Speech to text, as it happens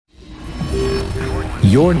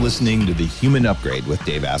You're listening to The Human Upgrade with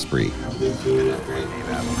Dave Asprey,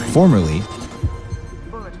 formerly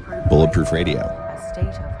Bulletproof Radio. A state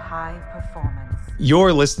of high performance.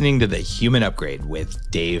 You're listening to The Human Upgrade with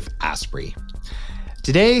Dave Asprey.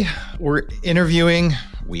 Today, we're interviewing,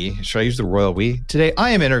 should I use the royal we? Today, I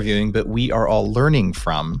am interviewing, but we are all learning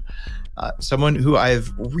from someone who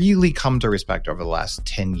I've really come to respect over the last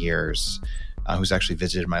 10 years, who's actually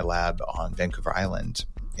visited my lab on Vancouver Island,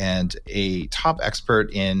 and a top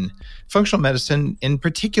expert in functional medicine, in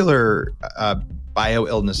particular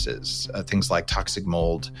bio-illnesses, things like toxic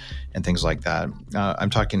mold and things like that. I'm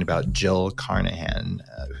talking about Jill Carnahan,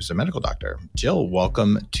 who's a medical doctor. Jill,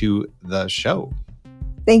 welcome to the show.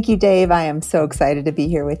 Thank you, Dave. I am so excited to be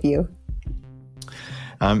here with you.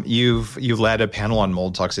 You've led a panel on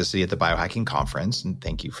mold toxicity at the Biohacking Conference, and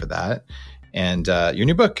thank you for that. And your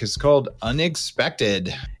new book is called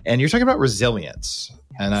Unexpected, and you're talking about resilience.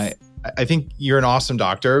 And I think you're an awesome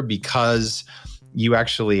doctor because you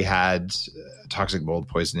actually had toxic mold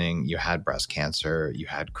poisoning, you had breast cancer, you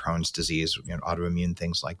had Crohn's disease, autoimmune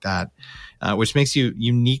things like that, which makes you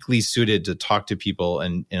uniquely suited to talk to people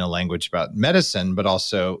in a language about medicine, but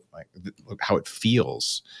also like how it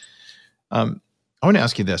feels. I want to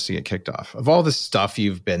ask you this to get kicked off. Of all the stuff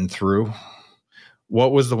you've been through,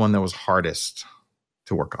 what was the one that was hardest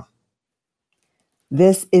to work on?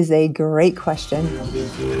 This is a great question.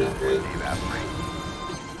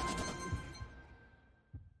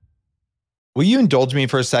 Will you indulge me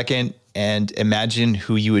for a second and imagine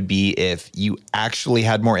who you would be if you actually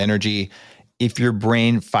had more energy, if your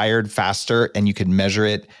brain fired faster and you could measure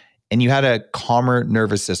it, and you had a calmer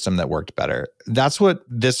nervous system that worked better? That's what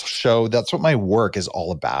this show, that's what my work is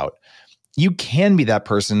all about. You can be that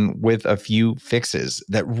person with a few fixes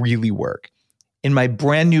that really work. In my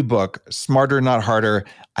brand new book, Smarter, Not Harder,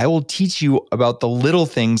 I will teach you about the little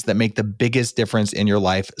things that make the biggest difference in your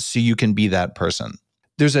life so you can be that person.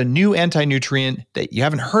 There's a new anti-nutrient that you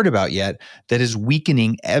haven't heard about yet that is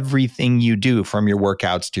weakening everything you do, from your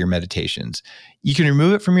workouts to your meditations. You can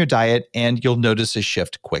remove it from your diet and you'll notice a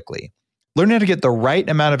shift quickly. Learn how to get the right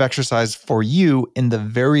amount of exercise for you in the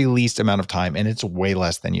very least amount of time, and it's way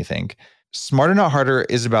less than you think. Smarter, Not Harder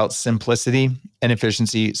is about simplicity and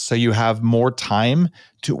efficiency, so you have more time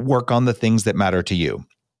to work on the things that matter to you.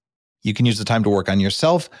 You can use the time to work on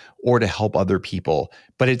yourself or to help other people,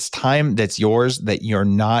 but it's time that's yours that you're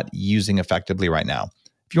not using effectively right now.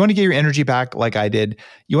 If you want to get your energy back like I did,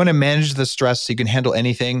 you want to manage the stress so you can handle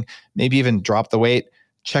anything, maybe even drop the weight,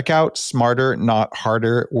 check out Smarter, Not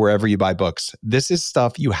Harder wherever you buy books. This is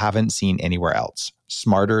stuff you haven't seen anywhere else.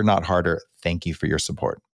 Smarter, Not Harder. Thank you for your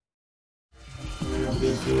support.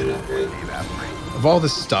 Of all the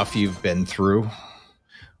stuff you've been through,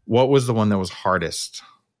 what was the one that was hardest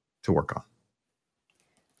to work on?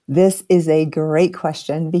 This is a great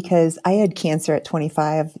question because I had cancer at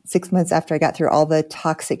 25, 6 months after I got through all the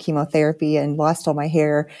toxic chemotherapy and lost all my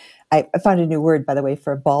hair. I found a new word, by the way,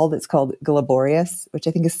 for bald. It's called glaborious, which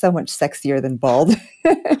I think is so much sexier than bald.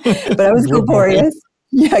 But I was glaborious.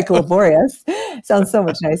 Yeah, glaborious. Sounds so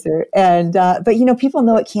much nicer. And, but people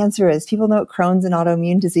know what cancer is. People know what Crohn's and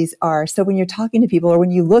autoimmune disease are. So when you're talking to people, or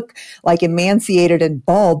when you look like emaciated and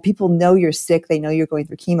bald, people know you're sick. They know you're going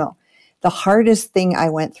through chemo. The hardest thing I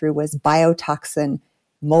went through was biotoxin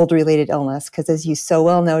mold-related illness. Because as you so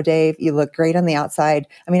well know, Dave, you look great on the outside.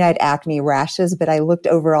 I mean, I had acne, rashes, but I looked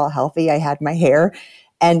overall healthy. I had my hair.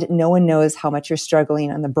 And no one knows how much you're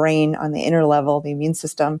struggling on the brain, on the inner level, the immune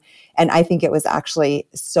system. And I think it was actually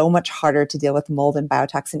so much harder to deal with mold and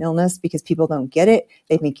biotoxin illness because people don't get it.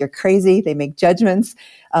 They think you're crazy. They make judgments.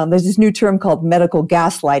 There's this new term called medical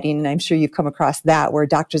gaslighting, and I'm sure you've come across that, where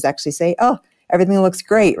doctors actually say, oh, everything looks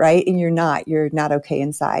great, right? And you're not okay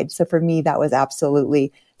inside. So for me, that was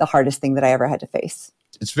absolutely the hardest thing that I ever had to face.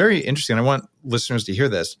 It's very interesting. I want listeners to hear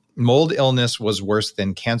this. Mold illness was worse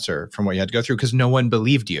than cancer from what you had to go through because no one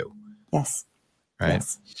believed you. Yes. Right.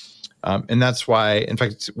 Yes. And that's why, in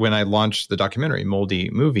fact, when I launched the documentary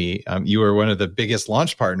Moldy Movie, you were one of the biggest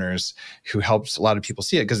launch partners who helped a lot of people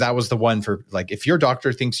see it, because that was the one for, like, if your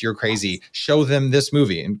doctor thinks you're crazy, show them this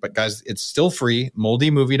movie. But guys, it's still free,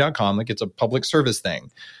 moldymovie.com. Like, it's a public service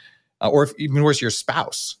thing. Or if, even worse, your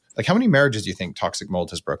spouse. Like, how many marriages do you think toxic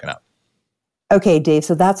mold has broken up? Okay, Dave.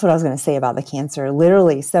 So that's what I was going to say about the cancer,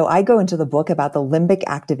 literally. So I go into the book about the limbic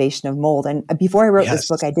activation of mold. And before I wrote this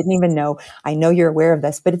book, Yes. I didn't even know, I know you're aware of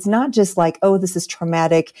this, but it's not just like, oh, this is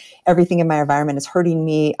traumatic. Everything in my environment is hurting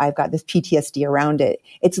me. I've got this PTSD around it.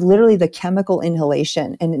 It's literally the chemical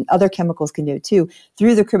inhalation, and other chemicals can do it too,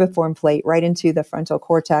 through the cribriform plate right into the frontal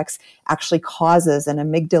cortex, actually causes an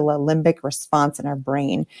amygdala limbic response in our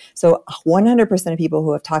brain. So 100% of people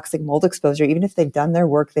who have toxic mold exposure, even if they've done their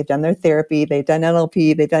work, they've done their therapy, they've done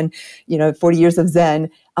NLP, they've done, 40 years of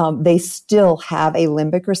Zen, they still have a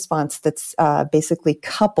limbic response that's basically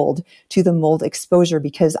coupled to the mold exposure,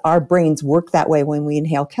 because our brains work that way when we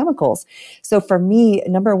inhale chemicals. So for me,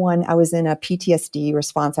 number one, I was in a PTSD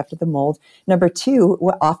response after the mold. Number two,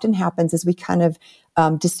 what often happens is we kind of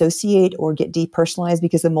dissociate or get depersonalized,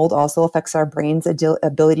 because the mold also affects our brain's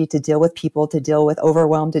ability to deal with people, to deal with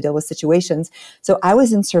overwhelm, to deal with situations. So I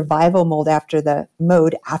was in survival mode after the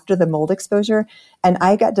mold exposure. And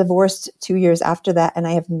I got divorced 2 years after that. And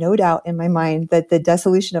I have no doubt in my mind that the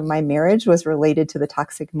dissolution of my marriage was related to the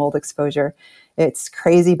toxic mold exposure. It's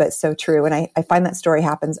crazy, but so true. And I find that story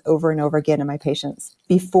happens over and over again in my patients.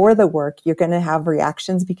 Before the work, you're going to have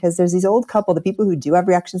reactions, because there's these old couple, the people who do have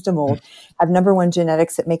reactions to mold have number one,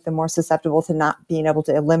 genetics that make them more susceptible to not being able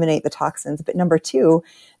to eliminate the toxins. But number two,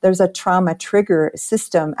 there's a trauma trigger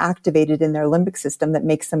system activated in their limbic system that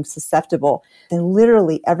makes them susceptible. And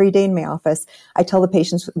literally every day in my office, I tell the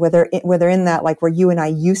patients, whether in that, like where you and I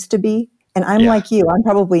used to be, and I'm like you, I'm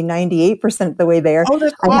probably 98% the way there. Oh,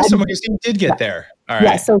 that's awesome. Because you did get there. All right.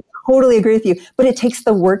 Yeah, so totally agree with you. But it takes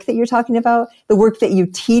the work that you're talking about, the work that you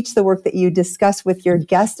teach, the work that you discuss with your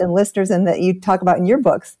guests and listeners, and that you talk about in your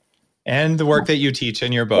books. And the work that you teach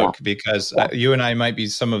in your book, because you and I might be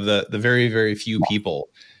some of the very, very few people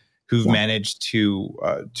who've managed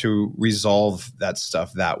to resolve that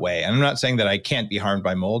stuff that way. And I'm not saying that I can't be harmed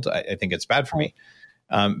by mold. I think it's bad for me.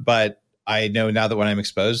 But I know now that when I'm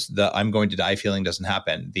exposed, the I'm going to die feeling doesn't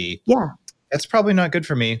happen. That's probably not good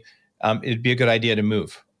for me. It'd be a good idea to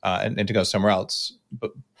move and to go somewhere else.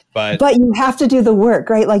 But you have to do the work,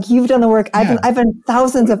 right? Like you've done the work. I've done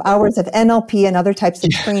thousands of hours of NLP and other types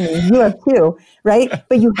of training. You have too, right?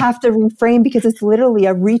 But you have to reframe, because it's literally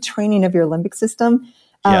a retraining of your limbic system.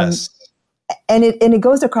 Yes. And it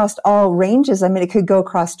goes across all ranges. I mean, it could go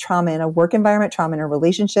across trauma in a work environment, trauma in a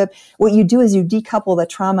relationship. What you do is you decouple the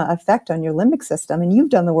trauma effect on your limbic system, and you've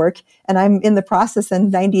done the work, and I'm in the process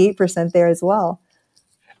and 98% there as well.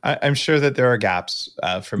 I'm sure that there are gaps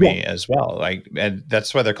for me as well. And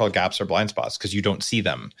that's why they're called gaps or blind spots, because you don't see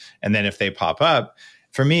them. And then if they pop up,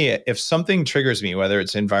 for me, if something triggers me, whether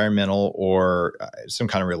it's environmental or some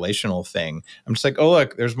kind of relational thing, I'm just like, oh,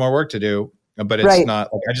 look, there's more work to do. But it's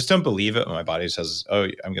not like, I just don't believe it when my body says, oh,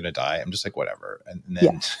 I'm going to die. I'm just like, whatever. And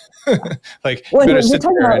then you better sit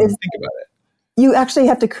there and think about it. You actually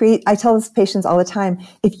have to create, I tell this patients all the time,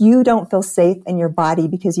 if you don't feel safe in your body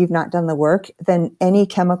because you've not done the work, then any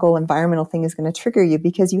chemical environmental thing is going to trigger you,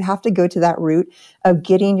 because you have to go to that route of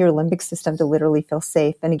getting your limbic system to literally feel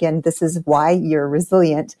safe. And again, this is why you're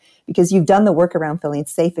resilient, because you've done the work around feeling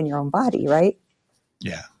safe in your own body, right?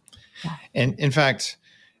 Yeah. And in fact,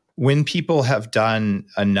 when people have done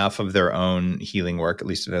enough of their own healing work, at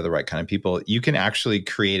least if they're the right kind of people, you can actually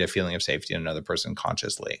create a feeling of safety in another person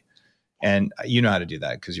consciously. And you know how to do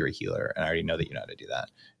that because you're a healer. And I already know that you know how to do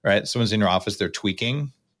that, right? Someone's in your office, they're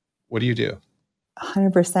tweaking. What do you do?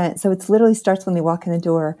 100%. So it literally starts when they walk in the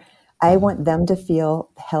door. I want them to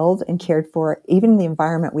feel held and cared for. Even in the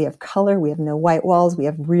environment, we have color, we have no white walls, we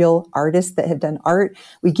have real artists that have done art.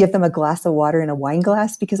 We give them a glass of water in a wine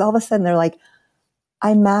glass, because all of a sudden they're like,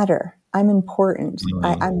 I matter. I'm important.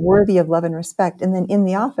 I'm worthy of love and respect. And then in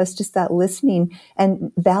the office, just that listening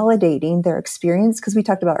and validating their experience. Because we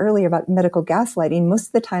talked about earlier about medical gaslighting. Most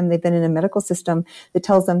of the time they've been in a medical system that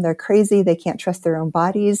tells them they're crazy. They can't trust their own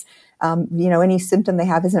bodies. Any symptom they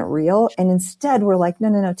have isn't real. And instead we're like,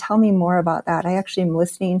 no, tell me more about that. I actually am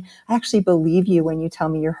listening. I actually believe you when you tell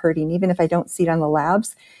me you're hurting, even if I don't see it on the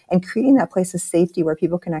labs. And creating that place of safety where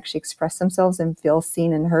people can actually express themselves and feel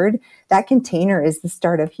seen and heard. That container is the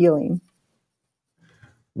start of healing.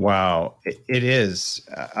 Wow, it is.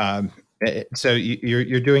 So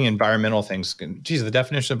you're doing environmental things. Geez, the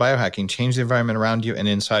definition of biohacking: change the environment around you and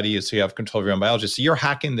inside of you, so you have control of your own biology. So you're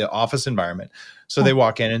hacking the office environment, so they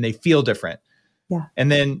walk in and they feel different. Yeah. And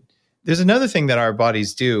then there's another thing that our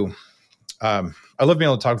bodies do. I love being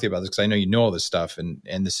able to talk to you about this, because I know you know all this stuff, and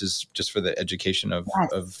this is just for the education of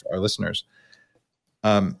our listeners.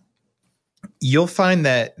 You'll find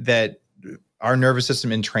that our nervous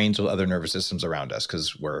system entrains with other nervous systems around us,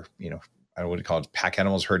 because we're, don't know what to call it, pack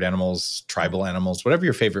animals, herd animals, tribal animals, whatever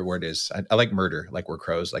your favorite word is. I like murder, like we're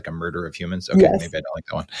crows, like a murder of humans. Okay, Yes. maybe I don't like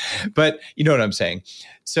that one. But you know what I'm saying.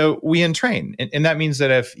 So we entrain. And that means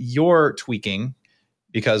that if you're tweaking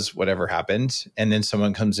because whatever happened, and then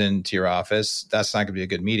someone comes into your office, that's not going to be a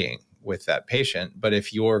good meeting with that patient. But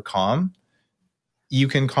if you're calm, you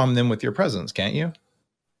can calm them with your presence, can't you?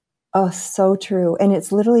 Oh, so true. And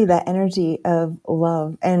it's literally that energy of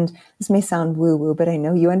love. And this may sound woo-woo, but I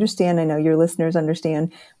know you understand. I know your listeners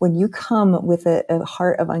understand. When you come with a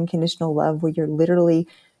heart of unconditional love, where you're literally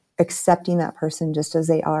accepting that person just as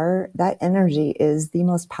they are, that energy is the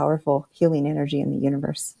most powerful healing energy in the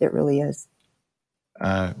universe. It really is.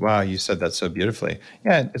 Wow, you said that so beautifully.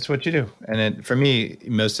 Yeah, it's what you do. And for me,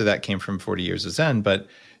 most of that came from 40 years of Zen, but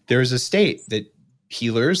there's a state that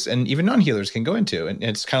healers and even non-healers can go into. And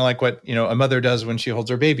it's kind of like what, a mother does when she holds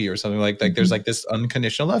her baby or something like that. There's like this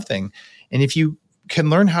unconditional love thing. And if you can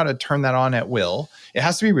learn how to turn that on at will, it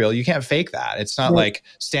has to be real. You can't fake that. It's not like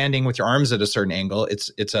standing with your arms at a certain angle.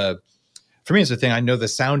 For me, it's a thing. I know the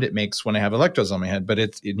sound it makes when I have electrodes on my head, but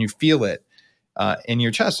and you feel it in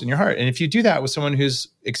your chest, in your heart. And if you do that with someone who's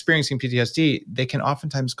experiencing PTSD, they can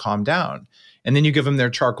oftentimes calm down. And then you give them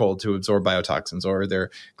their charcoal to absorb biotoxins or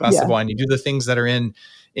their glass of wine. You do the things that are in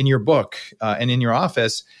your book and in your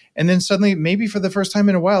office. And then suddenly, maybe for the first time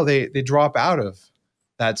in a while, they drop out of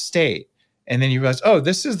that state. And then you realize, oh,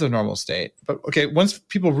 this is the normal state. But okay, once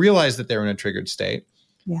people realize that they're in a triggered state,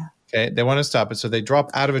 okay, they want to stop it. So they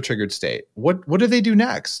drop out of a triggered state. What do they do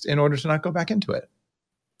next in order to not go back into it?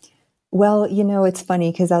 Well, it's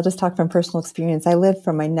funny because I'll just talk from personal experience. I lived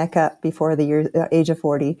from my neck up before the age of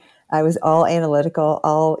 40. I was all analytical,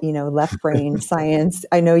 all, left brain science.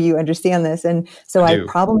 I know you understand this. And so I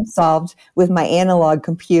problem solved with my analog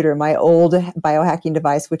computer, my old biohacking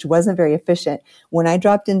device, which wasn't very efficient. When I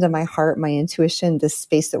dropped into my heart, my intuition, this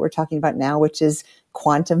space that we're talking about now, which is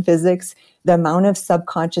quantum physics, the amount of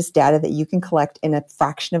subconscious data that you can collect in a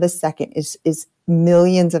fraction of a second is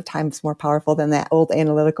millions of times more powerful than that old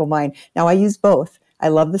analytical mind. Now I use both. I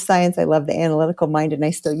love the science. I love the analytical mind, and I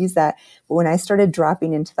still use that. But when I started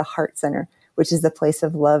dropping into the heart center, which is the place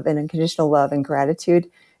of love and unconditional love and gratitude,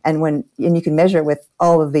 and you can measure it with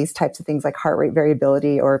all of these types of things like heart rate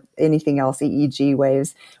variability or anything else, EEG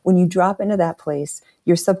waves. When you drop into that place,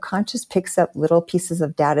 your subconscious picks up little pieces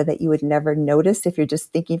of data that you would never notice if you're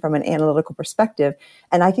just thinking from an analytical perspective.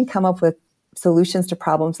 And I can come up with solutions to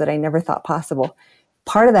problems that I never thought possible.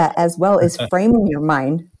 Part of that as well is framing your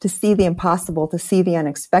mind to see the impossible, to see the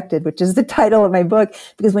unexpected, which is the title of my book.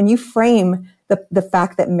 Because when you frame the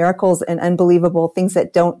fact that miracles and unbelievable things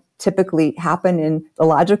that don't typically happen in the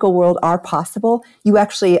logical world are possible, you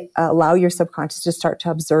actually allow your subconscious to start to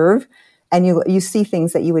observe, and you see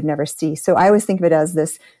things that you would never see. So I always think of it as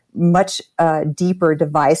this much deeper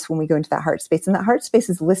device when we go into that heart space. And that heart space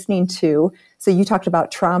is listening to, so you talked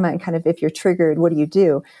about trauma and kind of if you're triggered, what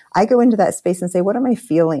do? I go into that space and say, what am I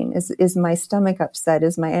feeling? Is my stomach upset?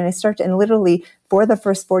 And I start to, and literally for the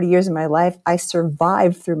first 40 years of my life, I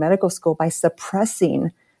survived through medical school by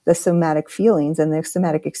suppressing the somatic feelings and the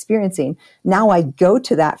somatic experiencing. Now I go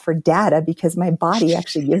to that for data because my body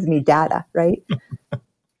actually gives me data, right?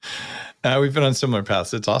 We've been on similar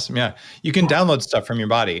paths. It's awesome. Yeah. You can download stuff from your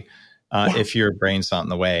body if your brain's not in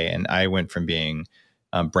the way. And I went from being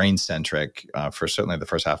brain-centric for certainly the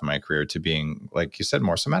first half of my career to being, like you said,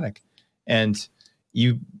 more somatic. And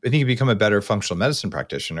I think you become a better functional medicine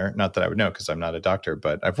practitioner. Not that I would know because I'm not a doctor,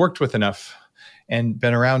 but I've worked with enough and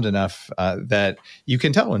been around enough that you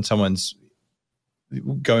can tell when someone's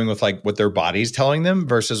going with like what their body's telling them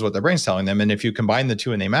versus what their brain's telling them. And if you combine the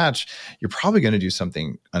two and they match, you're probably going to do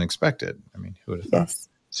something unexpected. I mean, who would have thought?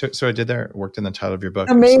 Yes. So I did there, worked in the title of your book.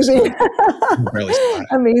 Amazing.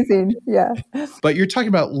 Amazing. Yeah. But you're talking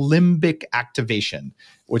about limbic activation,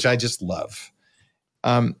 which I just love.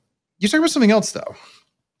 You talk about something else though.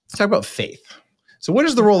 Let's talk about faith. So what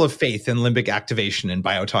is the role of faith in limbic activation and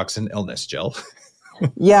biotoxin illness, Jill?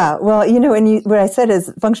 Yeah. Well, what I said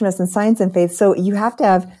is functional medicine, science and faith. So you have to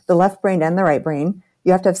have the left brain and the right brain.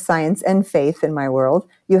 You have to have science and faith in my world.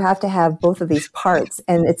 You have to have both of these parts.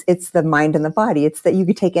 And it's the mind and the body. It's that you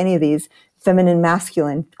could take any of these feminine,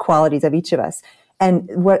 masculine qualities of each of us. And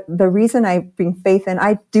the reason I bring faith in,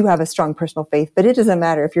 I do have a strong personal faith, but it doesn't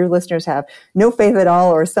matter if your listeners have no faith at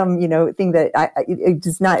all or some, thing that it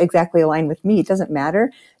does not exactly align with me. It doesn't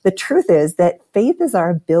matter. The truth is that faith is our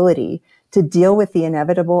ability to deal with the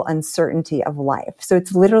inevitable uncertainty of life. So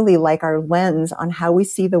it's literally like our lens on how we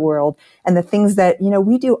see the world and the things that,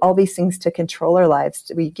 we do all these things to control our lives.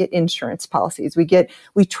 We get insurance policies.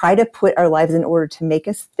 We try to put our lives in order to make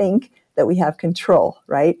us think that we have control,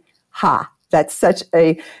 right? That's such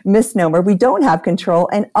a misnomer. We don't have control.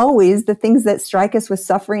 And always the things that strike us with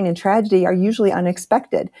suffering and tragedy are usually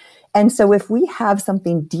unexpected. And so if we have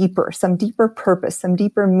something deeper, some deeper purpose, some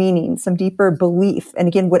deeper meaning, some deeper belief, and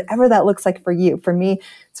again, whatever that looks like for you, for me,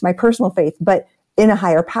 it's my personal faith, but in a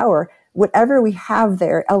higher power, whatever we have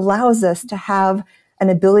there allows us to have an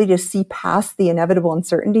ability to see past the inevitable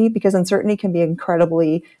uncertainty, because uncertainty can be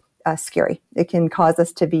incredibly scary. It can cause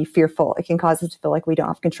us to be fearful. It can cause us to feel like we don't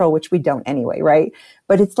have control, which we don't anyway, right?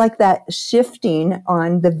 But it's like that shifting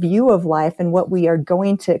on the view of life and what we are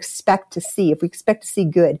going to expect to see. If we expect to see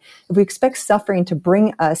good, if we expect suffering to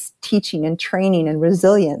bring us teaching and training and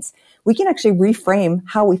resilience, we can actually reframe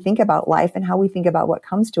how we think about life and how we think about what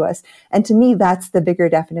comes to us. And to me, that's the bigger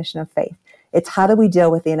definition of faith. It's how do we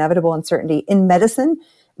deal with the inevitable uncertainty? In medicine,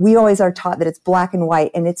 we always are taught that it's black and white,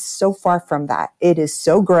 and it's so far from that. It is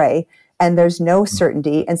so gray, and there's no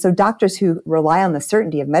certainty. And so doctors who rely on the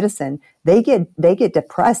certainty of medicine, they get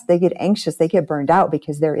depressed, they get anxious, they get burned out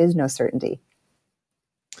because there is no certainty.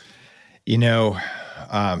 You know,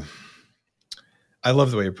 I love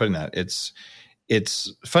the way you're putting that.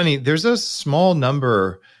 It's funny. There's a small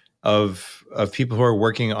number of people who are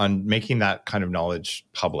working on making that kind of knowledge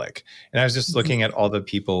public. And I was just looking at all the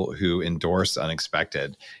people who endorse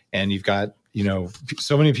Unexpected, and you've got,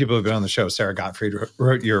 so many people have been on the show. Sarah Gottfried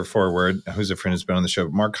wrote your foreword, who's a friend who's been on the show.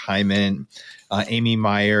 Mark Hyman, Amy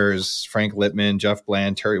Myers, Frank Littman, Jeff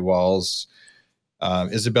Bland, Terry Walls,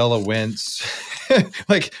 Isabella Wentz.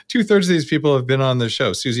 Like 2/3 of these people have been on the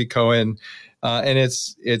show. Susie Cohen. And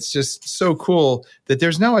it's just so cool that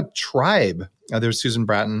there's now a tribe. There's Susan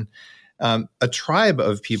Bratton, a tribe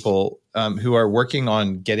of people who are working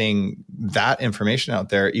on getting that information out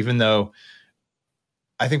there, even though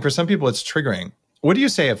I think for some people it's triggering. What do you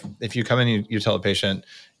say if you come in and you tell a patient,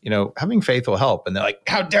 having faith will help, and they're like,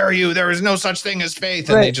 how dare you? There is no such thing as faith.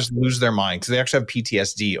 And they just lose their mind because they actually have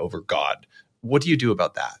PTSD over God. What do you do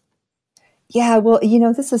about that? Yeah, well,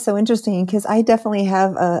 this is so interesting because I definitely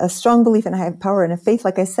have a strong belief in a higher power and a faith,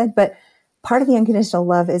 like I said, but part of the unconditional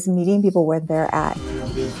love is meeting people where they're at.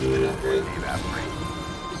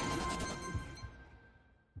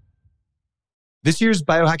 This year's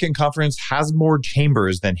biohacking conference has more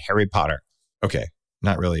chambers than Harry Potter. Okay,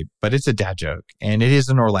 not really, but it's a dad joke, and it is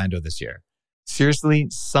in Orlando this year. Seriously,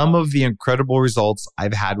 some of the incredible results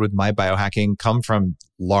I've had with my biohacking come from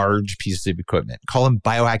large pieces of equipment. Call them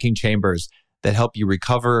biohacking chambers that help you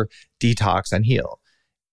recover, detox, and heal.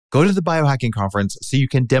 Go to the biohacking conference so you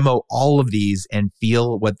can demo all of these and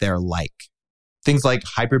feel what they're like. Things like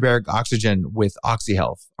hyperbaric oxygen with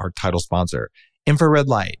OxyHealth, our title sponsor, infrared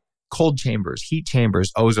light, cold chambers, heat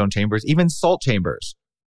chambers, ozone chambers, even salt chambers.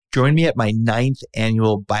 Join me at my 9th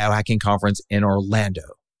annual biohacking conference in Orlando,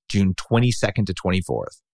 June 22nd to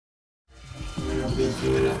 24th.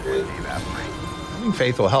 Having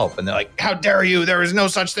faith will help. And they're like, how dare you? There is no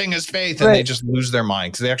such thing as faith. And they just lose their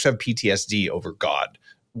mind because they actually have PTSD over God.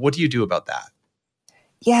 What do you do about that?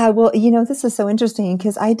 Yeah, well, this is so interesting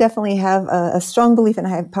because I definitely have a strong belief in a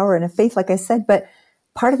higher power and a faith, like I said, but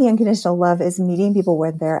part of the unconditional love is meeting people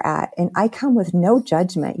where they're at. And I come with no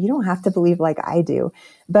judgment. You don't have to believe like I do.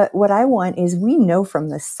 But what I want is, we know from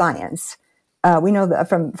the science, we know that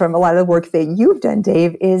from a lot of the work that you've done,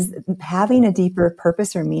 Dave, is having a deeper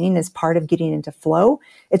purpose or meaning is part of getting into flow.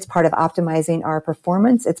 It's part of optimizing our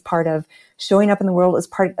performance. It's part of showing up in the world. It's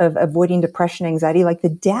part of avoiding depression, anxiety, like the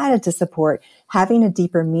data to support having a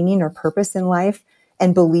deeper meaning or purpose in life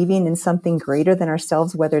and believing in something greater than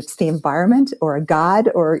ourselves, whether it's the environment or a God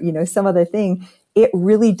or, some other thing. It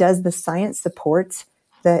really does. The science supports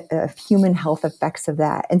the human health effects of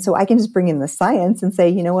that. And so I can just bring in the science and say,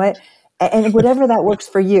 you know what? And whatever that works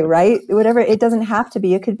for you, right? Whatever, it doesn't have to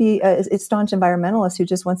be. It could be a staunch environmentalist who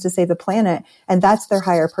just wants to save the planet, and that's their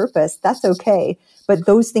higher purpose. That's okay. But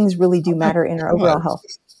those things really do matter in our overall health.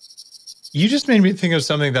 You just made me think of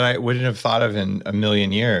something that I wouldn't have thought of in a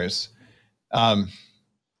million years. I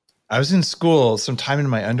was in school sometime in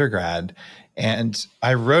my undergrad, and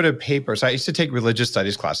I wrote a paper. So I used to take religious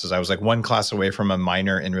studies classes. I was like one class away from a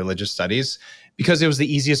minor in religious studies because it was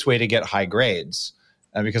the easiest way to get high grades.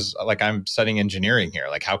 Because I'm studying engineering here.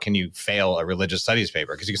 Like, how can you fail a religious studies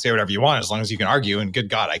paper? Because you can say whatever you want as long as you can argue. And good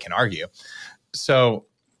God, I can argue. So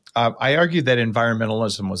I argued that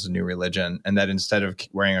environmentalism was a new religion, and that instead of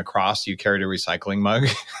wearing a cross, you carried a recycling mug.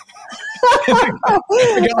 I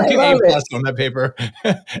got like an A+ on that paper.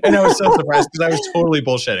 And I was so surprised because I was totally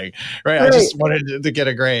bullshitting. Right? I just wanted to get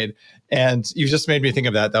a grade. And you just made me think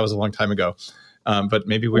of that. That was a long time ago. But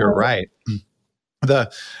maybe we were right.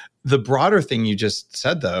 The broader thing you just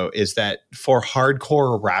said, though, is that for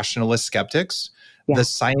hardcore rationalist skeptics, The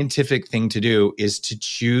scientific thing to do is to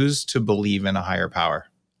choose to believe in a higher power,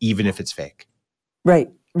 even if it's fake. Right.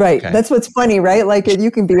 Okay. That's what's funny, right? Like you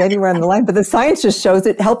can be anywhere on the line, but the science just shows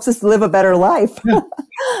it helps us live a better life.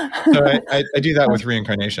 So I do that with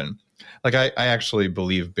reincarnation. Like I actually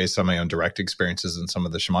believe, based on my own direct experiences and some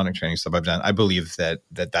of the shamanic training stuff I've done, I believe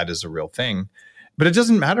that is a real thing. But it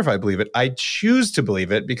doesn't matter if I believe it. I choose to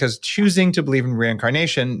believe it, because choosing to believe in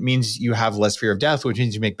reincarnation means you have less fear of death, which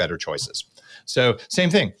means you make better choices. So same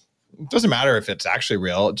thing. It doesn't matter if it's actually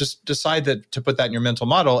real. Just decide to put that in your mental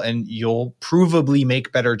model, and you'll provably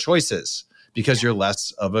make better choices because you're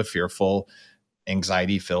less of a fearful,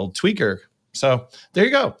 anxiety-filled tweaker. So there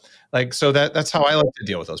you go. Like, so that's how I like to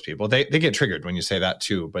deal with those people. They get triggered when you say that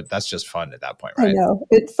too, but that's just fun at that point, right? I know.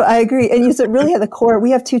 I agree. And you said really at the core, we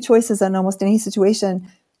have two choices in almost any situation: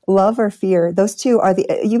 love or fear. Those two are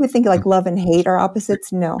you would think like love and hate are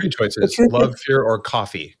opposites. No. Three choices: love, fear, or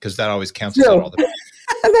coffee, because that always cancels out all the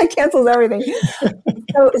that cancels everything.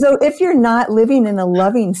 So if you're not living in a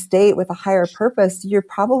loving state with a higher purpose, you're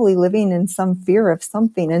probably living in some fear of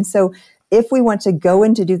something. And so if we want to go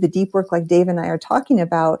in to do the deep work like Dave and I are talking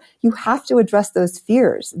about, you have to address those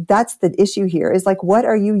fears. That's the issue here, is like, what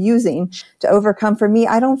are you using to overcome? For me,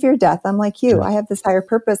 I don't fear death. I'm like you. I have this higher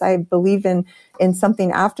purpose. I believe in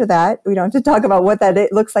something after that. We don't have to talk about what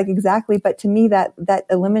it looks like exactly, but to me, that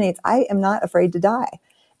eliminates, I am not afraid to die.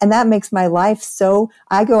 And that makes my life so,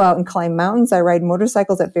 I go out and climb mountains. I ride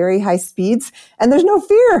motorcycles at very high speeds, and there's no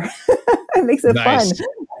fear. It makes it fun.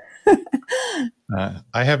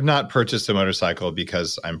 I have not purchased a motorcycle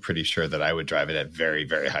because I'm pretty sure that I would drive it at very,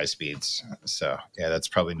 very high speeds. So yeah, that's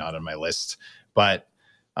probably not on my list, but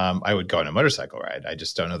I would go on a motorcycle ride. I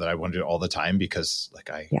just don't know that I want to do it all the time, because like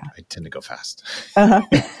I tend to go fast. I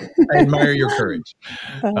admire your courage.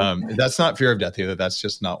 That's not fear of death either. That's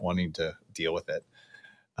just not wanting to deal with it.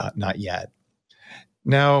 Not yet.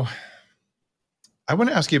 Now, I want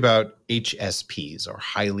to ask you about HSPs, or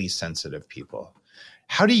highly sensitive people.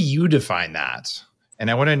 How do you define that? And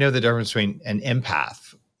I want to know the difference between an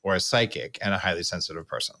empath or a psychic and a highly sensitive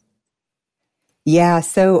person. Yeah,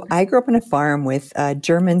 so I grew up on a farm with a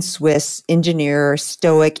German, Swiss, engineer,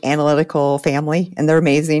 stoic, analytical family, and they're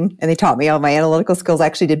amazing. And they taught me all my analytical skills. I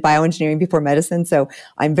actually did bioengineering before medicine, so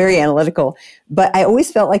I'm very analytical. But I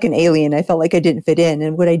always felt like an alien. I felt like I didn't fit in.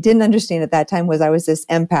 And what I didn't understand at that time was I was this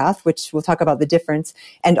empath, which we'll talk about the difference,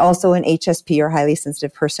 and also an HSP, or highly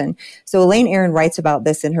sensitive person. So Elaine Aron writes about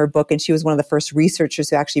this in her book, and she was one of the first researchers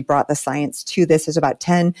who actually brought the science to this. There's about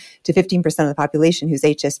 10 to 15% of the population who's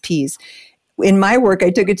HSPs. In my work,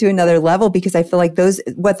 I took it to another level, because I feel like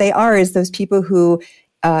what they are is those people who,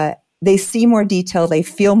 they see more detail, they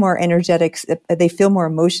feel more energetic, they feel more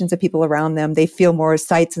emotions of people around them, they feel more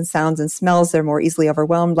sights and sounds and smells, they're more easily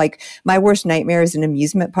overwhelmed. Like my worst nightmare is an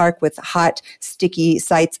amusement park with hot, sticky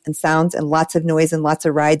sights and sounds and lots of noise and lots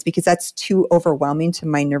of rides, because that's too overwhelming to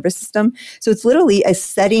my nervous system. So it's literally a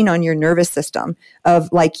setting on your nervous system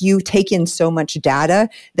of like, you take in so much data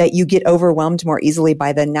that you get overwhelmed more easily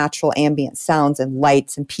by the natural ambient sounds and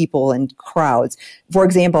lights and people and crowds. For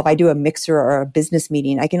example, if I do a mixer or a business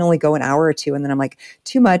meeting, I can only go an hour or two, and then I'm like,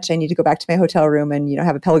 too much. I need to go back to my hotel room and,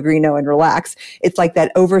 have a Pellegrino and relax. It's like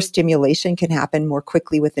that overstimulation can happen more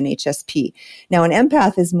quickly with an HSP. Now, an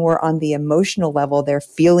empath is more on the emotional level. They're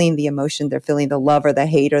feeling the emotion. They're feeling the love or the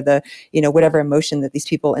hate or the, whatever emotion that these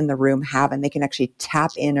people in the room have, and they can actually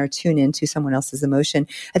tap in or tune into someone else's emotion.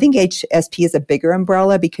 I think HSP is a bigger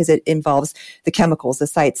umbrella because it involves the chemicals, the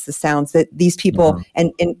sights, the sounds that these people,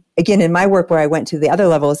 and again, in my work where I went to the other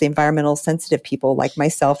level is the environmental sensitive people like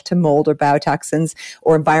myself to mold or biotoxins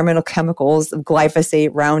or environmental chemicals,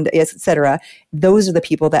 glyphosate, Roundup, et cetera. Those are the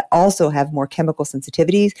people that also have more chemical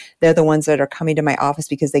sensitivities. They're the ones that are coming to my office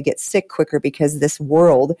because they get sick quicker, because this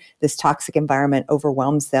world, this toxic environment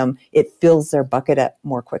overwhelms them. It fills their bucket up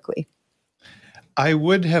more quickly. I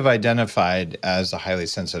would have identified as a highly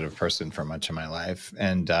sensitive person for much of my life,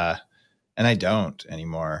 and I don't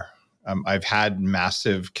anymore. I've had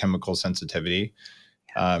massive chemical sensitivity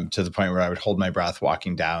to the point where I would hold my breath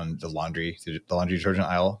walking down the laundry detergent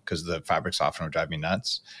aisle because the fabric softener would drive me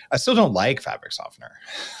nuts. I still don't like fabric softener.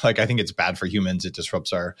 Like, I think it's bad for humans. It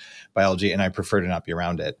disrupts our biology, and I prefer to not be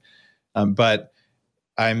around it. But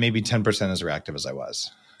I'm maybe 10% as reactive as I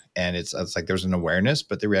was. And it's like there's an awareness,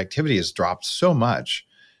 but the reactivity has dropped so much.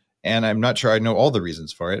 And I'm not sure I know all the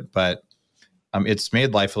reasons for it, but it's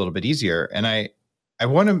made life a little bit easier. And I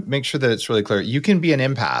want to make sure that it's really clear. You can be an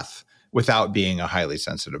empath without being a highly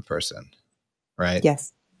sensitive person, right?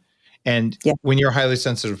 Yes. And when you're a highly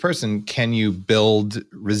sensitive person, can you build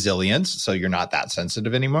resilience so you're not that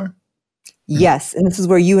sensitive anymore? Yes. And this is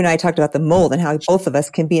where you and I talked about the mold and how both of us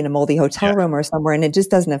can be in a moldy hotel room or somewhere and it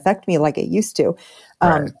just doesn't affect me like it used to.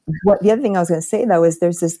 Right. What the other thing I was going to say though is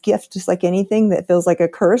there's this gift, just like anything that feels like a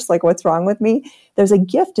curse, like what's wrong with me? There's a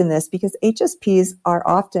gift in this because HSPs are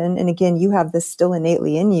often, and again, you have this still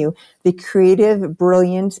innately in you, the creative,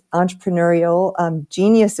 brilliant, entrepreneurial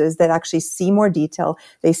geniuses that actually see more detail.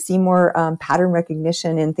 They see more pattern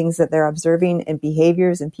recognition in things that they're observing and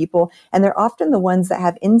behaviors and people. And they're often the ones that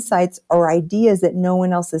have insights or ideas that no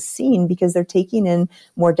one else has seen because they're taking in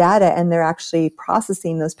more data and they're actually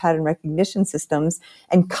processing those pattern recognition systems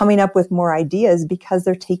and coming up with more ideas because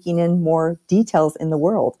they're taking in more details in the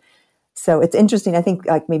world. So it's interesting. I think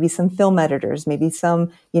like maybe some film editors, maybe some,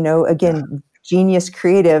 again, genius,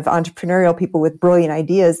 creative, entrepreneurial people with brilliant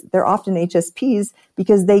ideas. They're often HSPs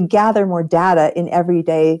because they gather more data in every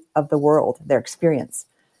day of the world, their experience.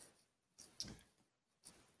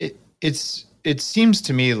 It seems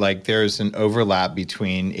to me like there's an overlap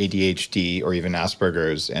between ADHD or even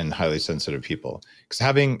Asperger's and highly sensitive people. Because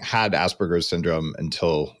having had Asperger's syndrome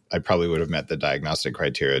until I probably would have met the diagnostic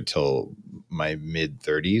criteria until my mid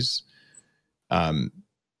 30s,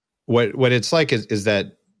 what it's like is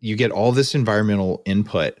that you get all this environmental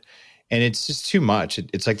input and it's just too much.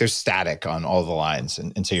 It's like there's static on all the lines.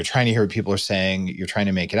 And so you're trying to hear what people are saying, you're trying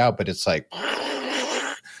to make it out, but it's like,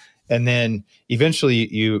 and then eventually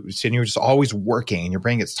you're just always working and your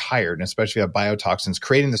brain gets tired. And especially if you have biotoxins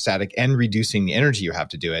creating the static and reducing the energy you have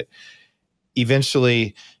to do it.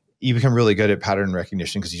 Eventually you become really good at pattern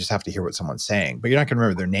recognition because you just have to hear what someone's saying, but you're not going to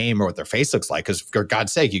remember their name or what their face looks like because for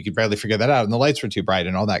God's sake, you could barely figure that out. And the lights were too bright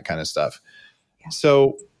and all that kind of stuff. Yeah.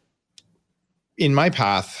 So in my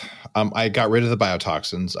path, I got rid of the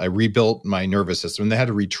biotoxins. I rebuilt my nervous system and they had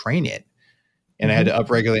to retrain it. And I had to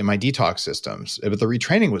upregulate my detox systems. But the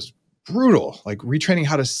retraining was brutal, like retraining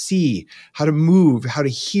how to see, how to move, how to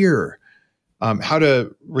hear, how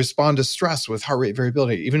to respond to stress with heart rate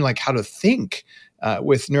variability, even like how to think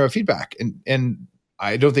with neurofeedback. And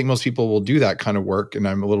I don't think most people will do that kind of work. And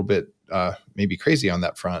I'm a little bit maybe crazy on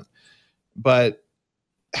that front. But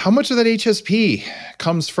how much of that HSP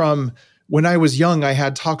comes from when I was young, I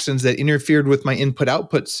had toxins that interfered with my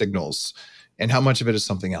input-output signals, and how much of it is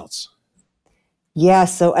something else? Yeah,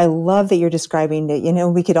 so I love that you're describing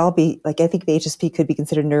that, we could all be like, I think the HSP could be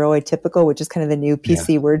considered neuroatypical, which is kind of the new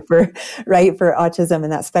PC word for autism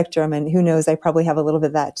and that spectrum. And who knows, I probably have a little bit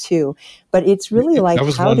of that too. But it's really like, I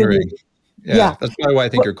was wondering. Yeah, that's probably why I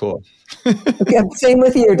think you're cool. Okay, same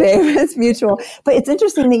with you, Dave. It's mutual. But it's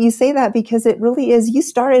interesting that you say that because it really is, you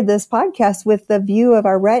started this podcast with the view of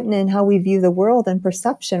our retina and how we view the world and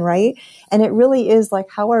perception, right? And it really is like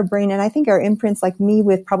how our brain, and I think our imprints, like me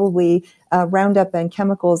with probably Roundup and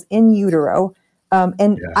chemicals in utero.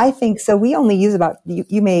 I think, so we only use about,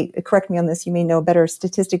 you may correct me on this, you may know a better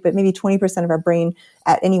statistic, but maybe 20% of our brain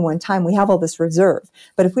at any one time, we have all this reserve.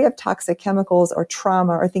 But if we have toxic chemicals or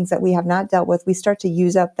trauma or things that we have not dealt with, we start to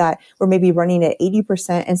use up that, we're maybe running at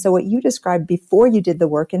 80%. And so what you described before you did the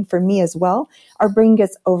work, and for me as well, our brain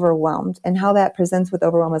gets overwhelmed. And how that presents with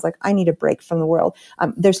overwhelm is like, I need a break from the world.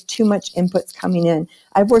 There's too much inputs coming in.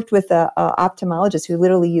 I've worked with a ophthalmologist who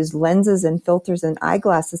literally used lenses and filters and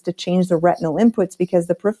eyeglasses to change the retinal inputs because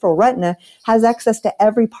the peripheral retina has access to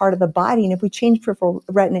every part of the body. And if we change peripheral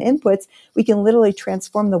retina inputs, we can literally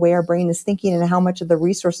transform the way our brain is thinking and how much of the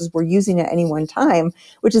resources we're using at any one time,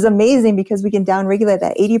 which is amazing because we can downregulate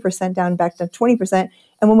that 80% down back to 20%.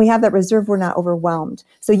 And when we have that reserve, we're not overwhelmed.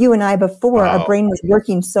 So you and I before, our brain was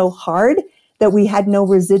working so hard that we had no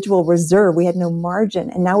residual reserve. We had no margin.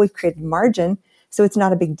 And now we've created margin. So it's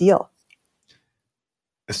not a big deal.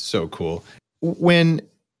 It's so cool. When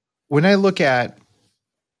I look at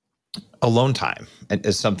alone time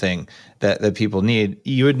as something that people need,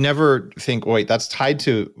 you would never think, wait, that's tied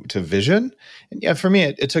to vision. And yeah, for me,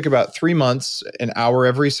 it took about 3 months, an hour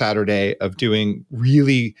every Saturday of doing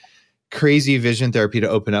really crazy vision therapy to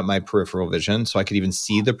open up my peripheral vision so I could even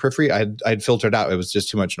see the periphery. I'd filtered out. It was just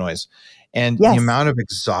too much noise. And the amount of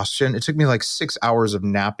exhaustion, it took me like 6 hours of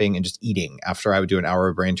napping and just eating after I would do an hour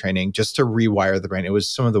of brain training just to rewire the brain. It was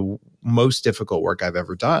some of the most difficult work I've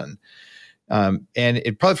ever done. And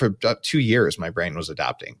it probably for about 2 years, my brain was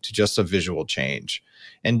adapting to just a visual change.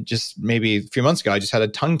 And just maybe a few months ago, I just had a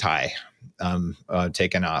tongue tie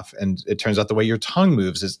taken off. And it turns out the way your tongue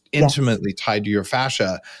moves is intimately tied to your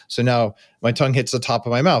fascia. So now my tongue hits the top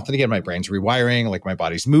of my mouth. And again, my brain's rewiring, like my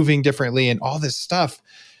body's moving differently and all this stuff.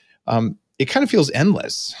 It kind of feels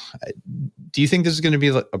endless. Do you think this is going to be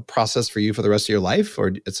a process for you for the rest of your life?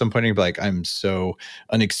 Or at some point you're like, I'm so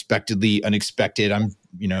unexpectedly unexpected.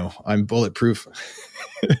 I'm bulletproof,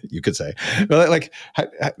 you could say. But like,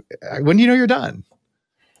 when do you know you're done?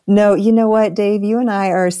 No, you know what, Dave? You and I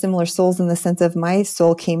are similar souls in the sense of my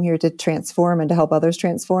soul came here to transform and to help others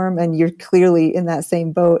transform. And you're clearly in that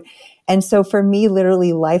same boat. And so for me,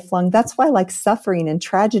 literally lifelong, that's why like suffering and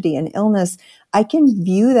tragedy and illness, I can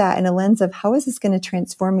view that in a lens of how is this going to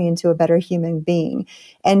transform me into a better human being?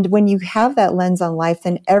 And when you have that lens on life,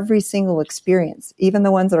 then every single experience, even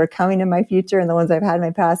the ones that are coming in my future and the ones I've had in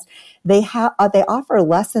my past, they offer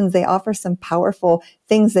lessons. They offer some powerful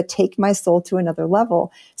things that take my soul to another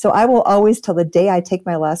level. So I will always, till the day I take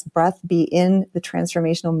my last breath, be in the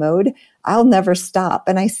transformational mode. I'll never stop.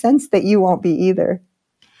 And I sense that you won't be either.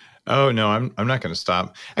 Oh no, I'm not going to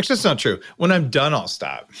stop. Actually, that's not true. When I'm done, I'll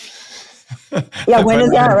stop. Yeah, when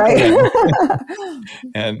is that, right?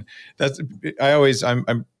 And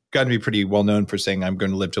I'm got to be pretty well known for saying I'm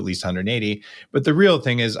going to live to at least 180. But the real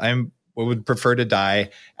thing is I would prefer to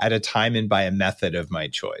die at a time and by a method of my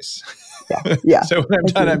choice. Yeah. So when I'm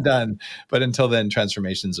done, I'm done. But until then,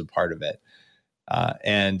 transformation's a part of it.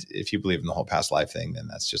 And if you believe in the whole past life thing, then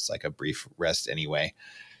that's just like a brief rest anyway.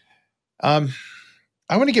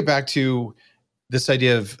 I want to get back to this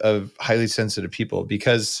idea of highly sensitive people,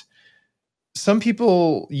 because some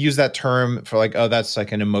people use that term for like, oh, that's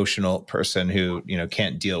like an emotional person who,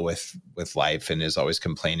 can't deal with life and is always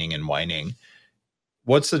complaining and whining.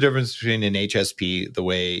 What's the difference between an HSP, the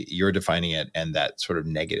way you're defining it, and that sort of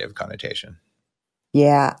negative connotation?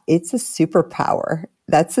 Yeah, it's a superpower.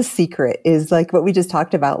 That's the secret, is like what we just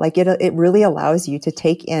talked about. Like it really allows you to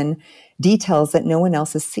take in details that no one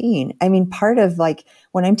else is seeing. I mean, part of like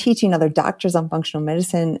when I'm teaching other doctors on functional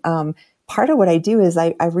medicine, part of what I do is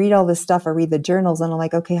I read all this stuff, I read the journals, and I'm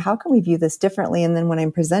like, okay, how can we view this differently? And then when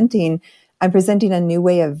I'm presenting a new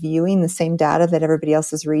way of viewing the same data that everybody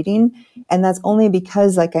else is reading. And that's only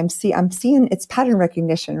because like I'm seeing it's pattern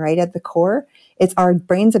recognition, right? At the core, it's our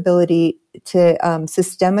brain's ability to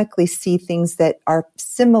systemically see things that are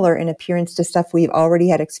similar in appearance to stuff we've already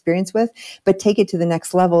had experience with, but take it to the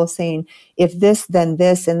next level of saying, if this, then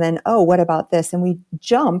this, and then, oh, what about this? And we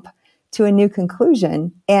jump to a new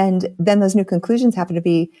conclusion. And then those new conclusions happen to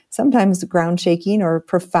be sometimes ground shaking or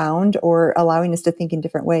profound or allowing us to think in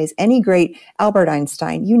different ways. Any great Albert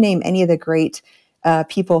Einstein, you name any of the great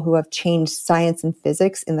people who have changed science and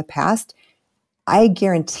physics in the past, I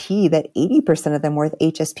guarantee that 80% of them were with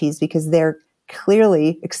HSPs because they're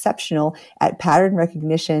clearly exceptional at pattern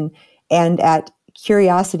recognition and at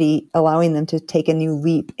curiosity, allowing them to take a new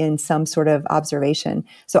leap in some sort of observation.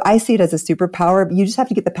 So I see it as a superpower. You just have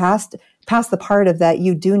to get past the part of that.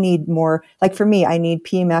 You do need more. Like for me, I need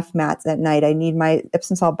PMF mats at night. I need my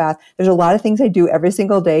Epsom salt bath. There's a lot of things I do every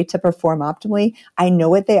single day to perform optimally. I know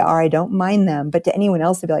what they are. I don't mind them. But to anyone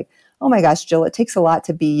else, to be like, oh my gosh, Jill, it takes a lot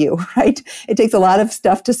to be you, right? It takes a lot of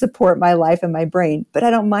stuff to support my life and my brain. But I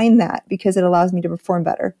don't mind that because it allows me to perform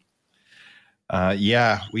better.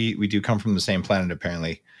 Yeah, we do come from the same planet,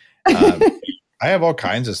 apparently. I have all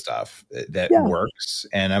kinds of stuff that works,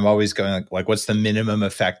 and I'm always going like, what's the minimum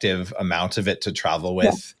effective amount of it to travel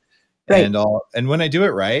with? Yeah. Right. And when I do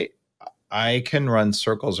it right, I can run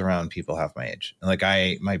circles around people half my age. And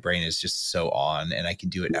like my brain is just so on, and I can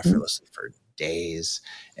do it effortlessly for days,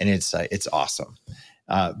 and it's awesome.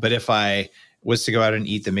 But if I was to go out and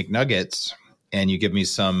eat the McNuggets, and you give me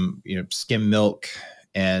some skim milk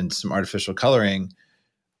and some artificial coloring,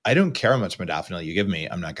 I don't care how much modafinil you give me,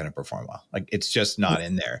 I'm not going to perform well. Like it's just not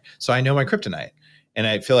in there. So I know my kryptonite. And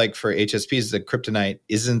I feel like for HSPs, the kryptonite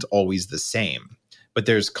isn't always the same, but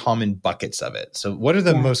there's common buckets of it. So what are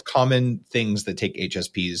the most common things that take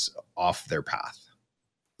HSPs off their path?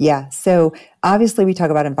 Yeah. So obviously we talk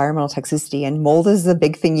about environmental toxicity, and mold is a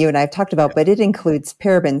big thing you and I have talked about, but it includes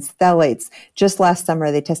parabens, phthalates. Just last summer,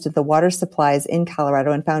 they tested the water supplies in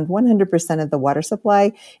Colorado and found 100% of the water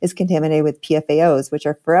supply is contaminated with PFAOs, which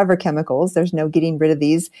are forever chemicals. There's no getting rid of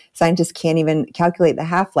these. Scientists can't even calculate the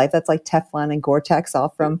half-life. That's like Teflon and Gore-Tex, all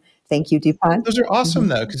from thank you, DuPont. Those are awesome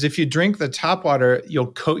though, because if you drink the tap water,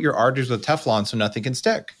 you'll coat your arteries with Teflon so nothing can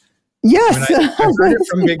stick. Yes. I mean, I've heard it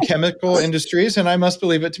from big chemical industries, and I must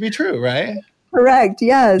believe it to be true, right? Correct.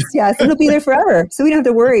 Yes. It'll be there forever. So we don't have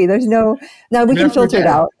to worry. Now we can filter it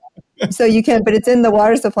out. So you can, but it's in the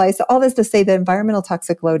water supply. So all this to say the environmental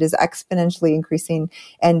toxic load is exponentially increasing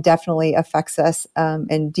and definitely affects us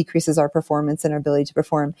and decreases our performance and our ability to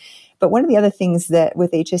perform. But one of the other things that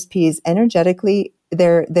with HSPs, energetically,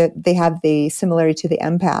 they have the similarity to the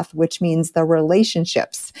empath, which means the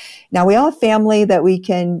relationships. Now we all have family that we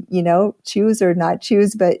can, choose or not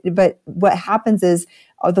choose, but what happens is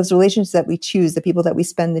those relationships that we choose, the people that we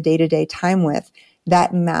spend the day-to-day time with,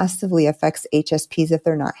 that massively affects HSPs if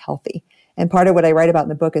they're not healthy. And part of what I write about in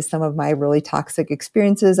the book is some of my really toxic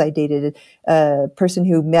experiences. I dated a person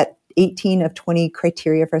who met 18 of 20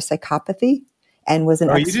 criteria for psychopathy and was an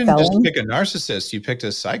Oh, you didn't just ex-felon. pick a narcissist, you picked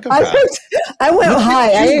a psychopath. I went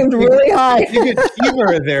high. I aimed really high. You could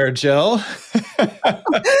fever there, Jill.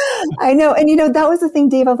 I know. And, that was the thing,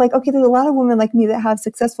 Dave. I was like, okay, there's a lot of women like me that have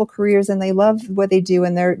successful careers and they love what they do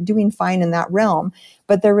and they're doing fine in that realm,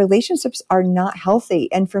 but their relationships are not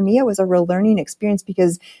healthy. And for me, it was a real learning experience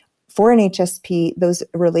because for an HSP, those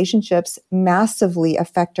relationships massively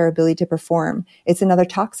affect our ability to perform. It's another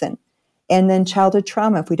toxin. And then childhood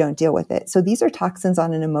trauma if we don't deal with it. So these are toxins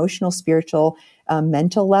on an emotional, spiritual,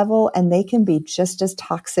 mental level, and they can be just as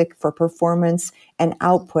toxic for performance and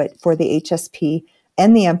output for the HSP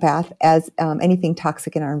and the empath as anything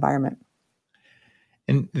toxic in our environment.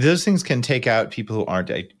 And those things can take out people who aren't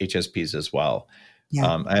HSPs as well.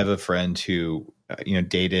 Yeah. I have a friend who,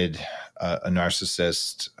 dated a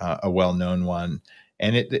narcissist, a well-known one,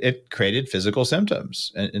 and it created physical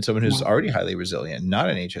symptoms in someone who's already highly resilient, not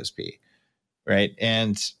an HSP, right?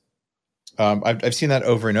 And I've seen that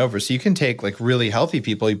over and over. So you can take like really healthy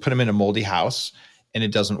people, you put them in a moldy house, and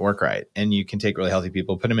it doesn't work right. And you can take really healthy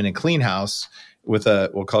people, put them in a clean house with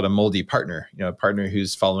we'll call it a moldy partner, a partner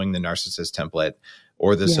who's following the narcissist template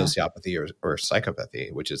or the sociopathy or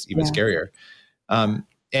psychopathy, which is even scarier.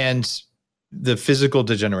 And the physical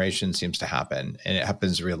degeneration seems to happen, and it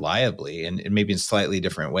happens reliably and maybe in slightly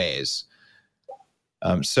different ways.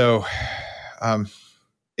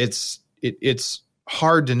 It's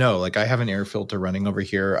hard to know. Like I have an air filter running over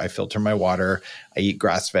here. I filter my water. I eat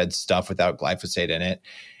grass-fed stuff without glyphosate in it.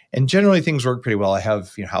 And generally things work pretty well. I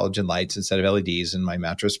have halogen lights instead of LEDs, and my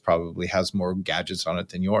mattress probably has more gadgets on it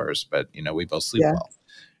than yours, but we both sleep well.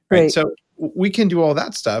 Right. So we can do all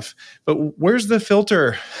that stuff, but where's the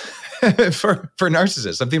filter for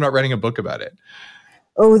narcissists? I'm thinking about writing a book about it.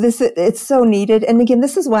 Oh, it's so needed. And again,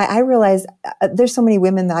 this is why I realize there's so many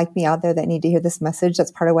women like me out there that need to hear this message.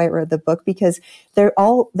 That's part of why I wrote the book, because they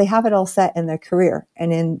have it all set in their career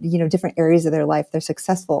and in, different areas of their life. They're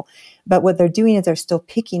successful, but what they're doing is they're still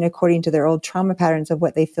picking according to their old trauma patterns of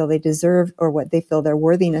what they feel they deserve or what they feel their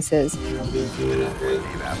worthiness is.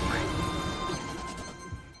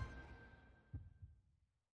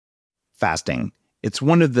 Fasting. It's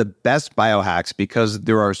one of the best biohacks because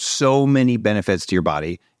there are so many benefits to your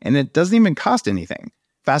body, and it doesn't even cost anything.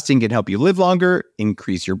 Fasting can help you live longer,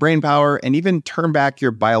 increase your brain power, and even turn back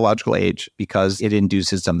your biological age because it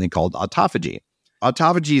induces something called autophagy.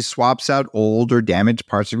 Autophagy swaps out old or damaged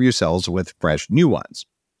parts of your cells with fresh new ones.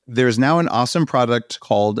 There's now an awesome product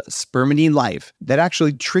called Spermidine Life that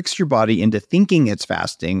actually tricks your body into thinking it's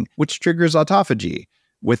fasting, which triggers autophagy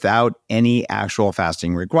without any actual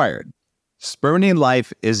fasting required. Spermidine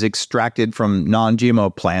Life is extracted from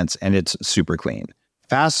non-GMO plants and it's super clean.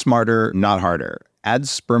 Fast smarter, not harder. Add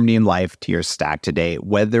Spermidine Life to your stack today,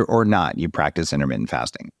 whether or not you practice intermittent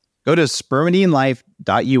fasting. Go to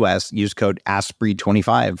spermidinelife.us, use code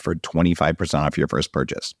ASPREY25 for 25% off your first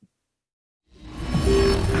purchase.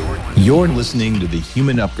 You're listening to The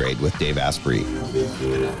Human Upgrade with Dave Asprey.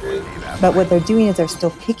 But what they're doing is they're still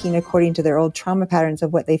picking according to their old trauma patterns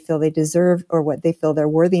of what they feel they deserve or what they feel their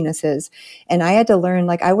worthiness is. And I had to learn,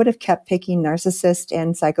 I would have kept picking narcissists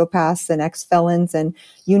and psychopaths and ex-felons and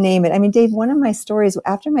you name it. I mean, Dave, one of my stories,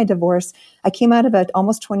 after my divorce, I came out of an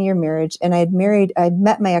almost 20-year marriage and I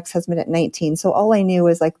met my ex-husband at 19. So all I knew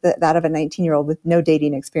was that of a 19-year-old with no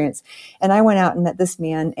dating experience. And I went out and met this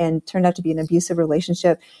man and turned out to be an abusive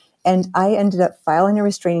relationship. And I ended up filing a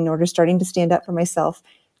restraining order, starting to stand up for myself.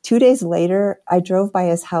 2 days later, I drove by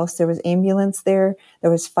his house. There was ambulance there.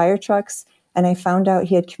 There was fire trucks. And I found out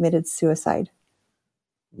he had committed suicide.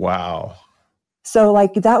 Wow. So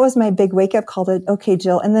that was my big wake up call to, okay,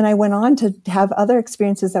 Jill. And then I went on to have other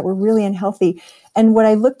experiences that were really unhealthy. And what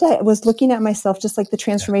I looked at was looking at myself, just like the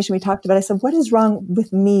transformation we talked about. I said, what is wrong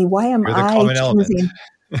with me? Why am I choosing?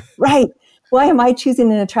 Right. Why am I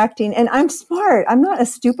choosing and attracting? And I'm smart. I'm not a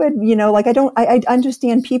stupid, I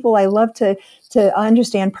understand people. I love to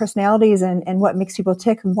understand personalities and what makes people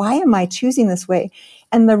tick. Why am I choosing this way?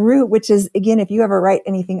 And the root, which is, again, if you ever write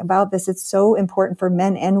anything about this, it's so important for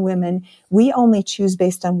men and women. We only choose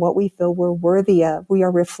based on what we feel we're worthy of. We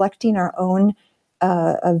are reflecting our own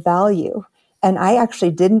value. And I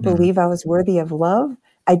actually didn't believe I was worthy of love.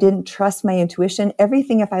 I didn't trust my intuition.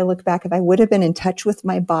 Everything, if I look back, if I would have been in touch with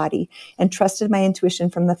my body and trusted my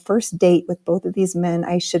intuition from the first date with both of these men,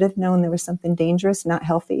 I should have known there was something dangerous, not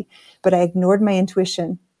healthy. But I ignored my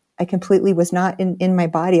intuition. I completely was not in my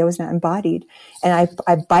body. I was not embodied. And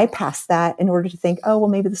I bypassed that in order to think, oh, well,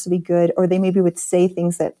 maybe this will be good. Or they maybe would say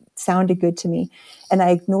things that sounded good to me. And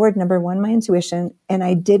I ignored, number one, my intuition. And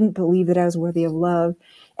I didn't believe that I was worthy of love.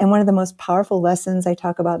 And one of the most powerful lessons I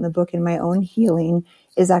talk about in the book in my own healing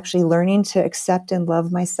is actually learning to accept and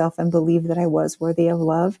love myself and believe that I was worthy of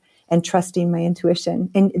love and trusting my intuition.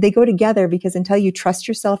 And they go together because until you trust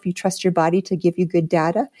yourself, you trust your body to give you good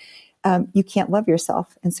data, you can't love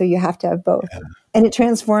yourself. And so you have to have both. Yeah. And it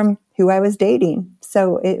transformed who I was dating.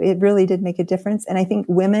 So it really did make a difference. And I think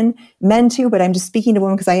women, men too, but I'm just speaking to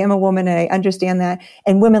women because I am a woman and I understand that.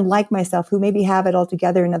 And women like myself who maybe have it all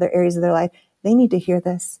together in other areas of their life, they need to hear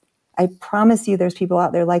this. I promise you there's people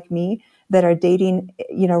out there like me that are dating,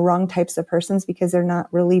 wrong types of persons because they're not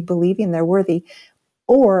really believing they're worthy.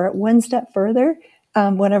 Or one step further,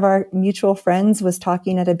 one of our mutual friends was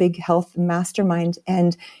talking at a big health mastermind,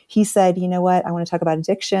 and he said, you know what, I want to talk about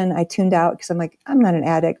addiction. I tuned out because I'm like, I'm not an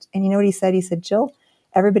addict. And you know what he said? He said, Jill,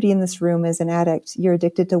 everybody in this room is an addict. You're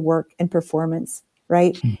addicted to work and performance,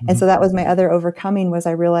 right? Mm-hmm. And so that was my other overcoming, was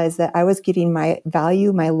I realized that I was getting my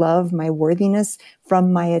value, my love, my worthiness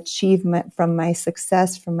from my achievement, from my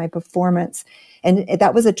success, from my performance. And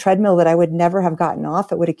that was a treadmill that I would never have gotten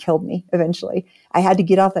off. It would have killed me eventually. I had to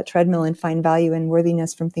get off that treadmill and find value and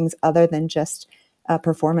worthiness from things other than just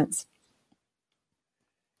performance.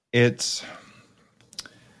 It's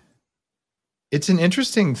an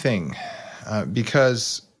interesting thing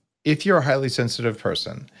because if you're a highly sensitive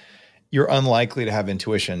person, you're unlikely to have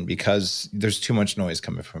intuition because there's too much noise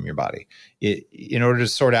coming from your body. In order to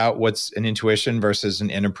sort out what's an intuition versus an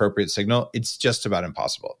inappropriate signal, it's just about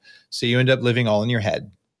impossible. So you end up living all in your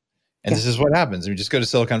head. And This is what happens. We just go to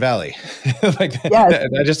Silicon Valley. I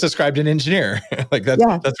just described an engineer.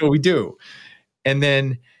 That's what we do. And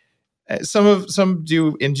then some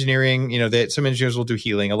do engineering, some engineers will do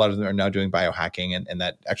healing. A lot of them are now doing biohacking, and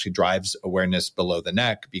that actually drives awareness below the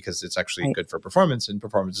neck because it's actually good for performance, and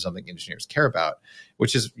performance is something engineers care about,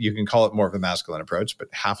 which is, you can call it more of a masculine approach, but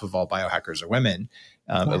half of all biohackers are women.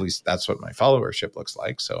 At least that's what my followership looks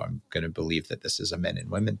like. So I'm going to believe that this is a men and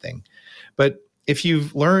women thing. But if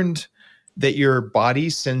you've learned that your body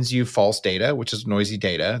sends you false data, which is noisy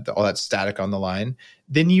data, all that static on the line,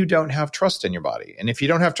 then you don't have trust in your body. And if you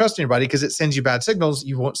don't have trust in your body because it sends you bad signals,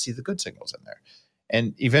 you won't see the good signals in there.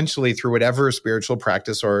 And eventually, through whatever spiritual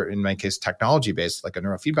practice, or in my case, technology-based, like a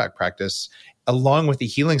neurofeedback practice, along with the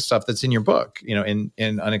healing stuff that's in your book, in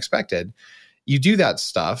Unexpected, you do that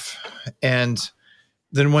stuff. And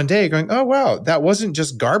then one day going, oh, wow, that wasn't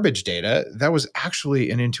just garbage data. That was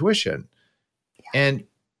actually an intuition. Yeah. And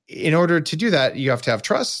in order to do that, you have to have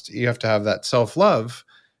trust. You have to have that self-love,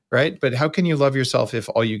 right? But how can you love yourself if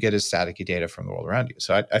all you get is staticky data from the world around you?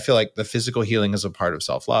 So I feel like the physical healing is a part of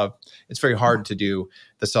self-love. It's very hard to do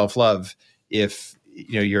the self-love if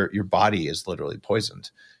your body is literally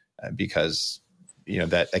poisoned because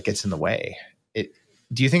that gets in the way.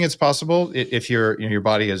 Do you think it's possible if your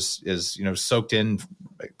body is soaked in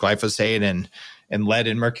glyphosate and lead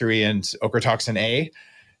and mercury and ochratoxin A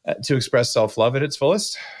to express self-love at its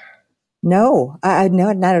fullest? No,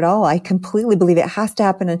 no, not at all. I completely believe it has to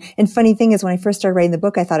happen. And funny thing is, when I first started writing the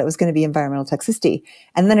book, I thought it was going to be environmental toxicity.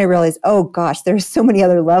 And then I realized, oh gosh, there's so many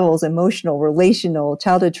other levels, emotional, relational,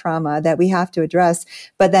 childhood trauma that we have to address.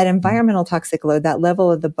 But that environmental toxic load, that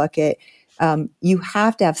level of the bucket, you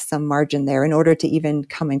have to have some margin there in order to even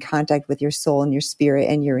come in contact with your soul and your spirit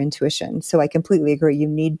and your intuition. So I completely agree. You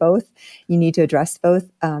need both. You need to address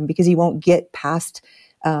both because you won't get past,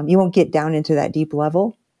 you won't get down into that deep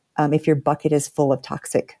level if your bucket is full of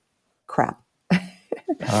toxic crap.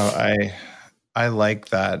 I like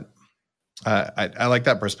that. I like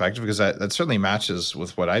that perspective because that certainly matches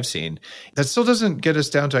with what I've seen. That still doesn't get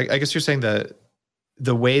us down to, I guess you're saying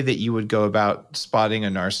the way that you would go about spotting a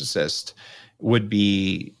narcissist would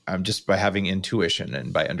be just by having intuition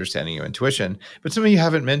and by understanding your intuition. But something you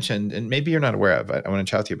haven't mentioned, and maybe you're not aware of, I want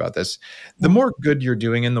to chat with you about this. The more good you're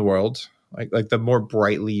doing in the world, like the more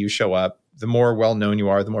brightly you show up, the more well-known you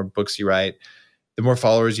are, the more books you write, the more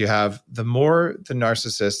followers you have, the more the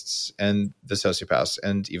narcissists and the sociopaths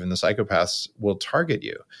and even the psychopaths will target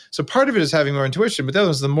you. So part of it is having more intuition, but the other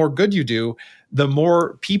is the more good you do, the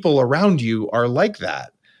more people around you are like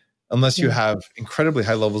that, unless you have incredibly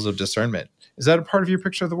high levels of discernment. Is that a part of your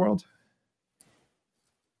picture of the world?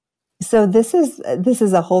 So this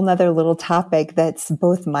is a whole nother little topic that's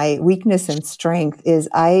both my weakness and strength. Is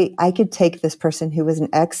I could take this person who was an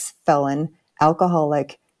ex-felon,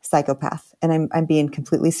 alcoholic, psychopath, and I'm being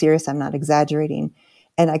completely serious. I'm not exaggerating.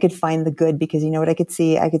 And I could find the good because you know what I could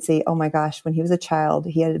see? I could see, oh my gosh, when he was a child,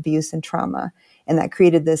 he had abuse and trauma, and that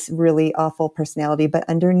created this really awful personality. But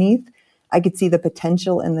underneath, I could see the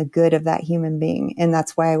potential and the good of that human being. And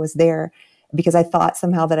that's why I was there, because I thought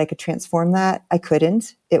somehow that I could transform that. I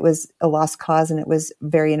couldn't. It was a lost cause, and it was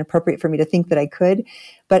very inappropriate for me to think that I could.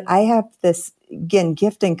 But I have this again,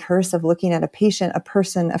 gift and curse of looking at a patient, a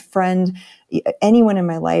person, a friend, anyone in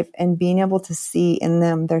my life, and being able to see in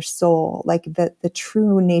them their soul, like the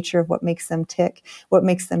true nature of what makes them tick, what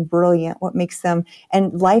makes them brilliant, what makes them,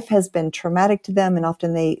 and life has been traumatic to them. And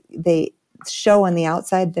often they show on the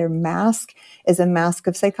outside, their mask is a mask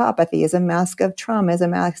of psychopathy, is a mask of trauma, is a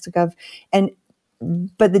mask of,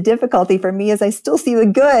 but the difficulty for me is I still see the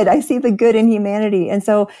good. I see the good in humanity. And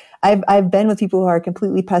so I've been with people who are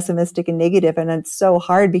completely pessimistic and negative, and it's so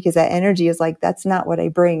hard because that energy is like, that's not what I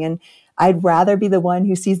bring. And I'd rather be the one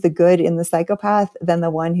who sees the good in the psychopath than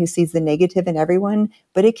the one who sees the negative in everyone.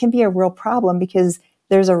 But it can be a real problem because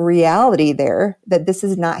there's a reality there that this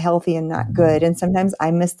is not healthy and not good. And sometimes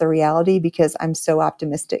I miss the reality because I'm so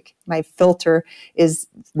optimistic. My filter is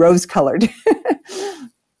rose colored.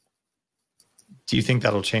 Do you think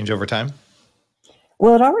that'll change over time?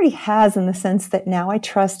 Well, it already has, in the sense that now I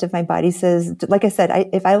trust if my body says, like I said,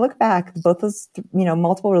 if I look back, both those,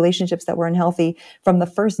 multiple relationships that were unhealthy, from the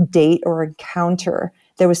first date or encounter,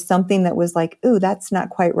 there was something that was like, ooh, that's not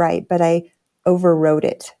quite right, but I overrode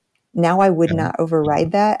it. Now I would not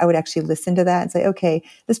override that. I would actually listen to that and say, okay,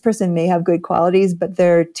 this person may have good qualities, but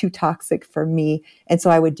they're too toxic for me. And so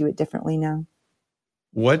I would do it differently now.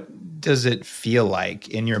 What does it feel like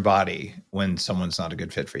in your body when someone's not a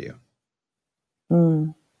good fit for you?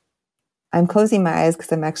 I'm closing my eyes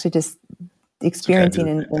because I'm actually just experiencing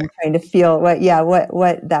and trying to feel what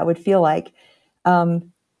that would feel like.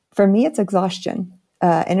 For me, it's exhaustion,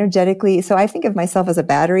 energetically. So I think of myself as a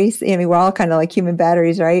battery. I mean, we're all kind of like human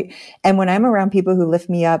batteries, right? And when I'm around people who lift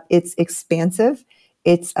me up, it's expansive.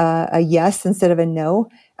 It's a yes instead of a no.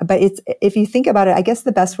 But if you think about it, I guess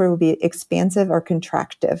the best word would be expansive or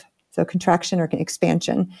contractive. So contraction or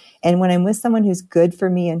expansion. And when I'm with someone who's good for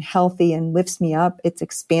me and healthy and lifts me up, it's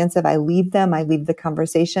expansive. I leave the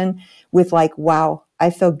conversation with like, wow, I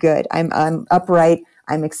feel good. I'm upright.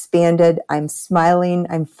 I'm expanded. I'm smiling.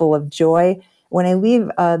 I'm full of joy. When I leave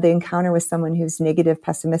the encounter with someone who's negative,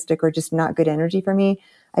 pessimistic, or just not good energy for me,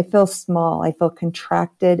 I feel small. I feel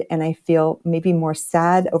contracted, and I feel maybe more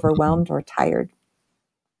sad, overwhelmed, or tired.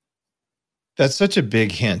 That's such a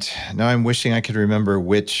big hint. Now I'm wishing I could remember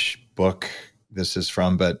which book this is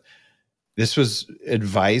from, but this was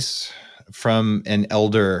advice from an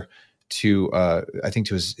elder to, I think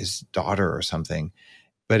to his daughter or something.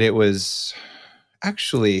 But it was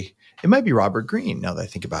actually, it might be Robert Greene now that I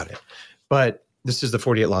think about it. But this is the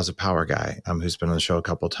 48 Laws of Power guy who's been on the show a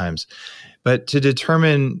couple of times. But to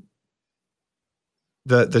determine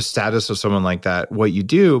the status of someone like that, what you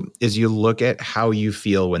do is you look at how you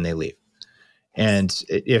feel when they leave. And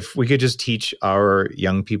if we could just teach our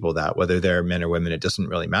young people that, whether they're men or women, it doesn't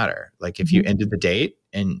really matter. Like if you ended the date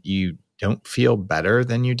and you don't feel better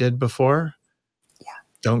than you did before,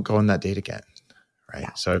 don't go on that date again. Right.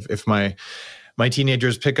 Yeah. So if my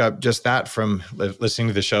teenagers pick up just that from listening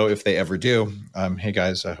to the show, if they ever do, hey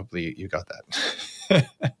guys, hopefully you got that.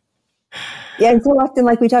 Yeah, and so often,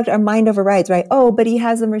 like we talked, our mind overrides, right? Oh, but he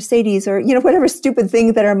has a Mercedes, or whatever stupid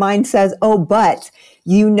thing that our mind says. Oh, but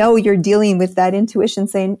you're dealing with that intuition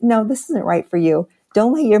saying, no, this isn't right for you.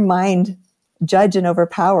 Don't let your mind judge and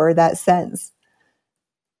overpower that sense.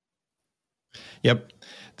 Yep,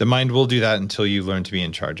 the mind will do that until you learn to be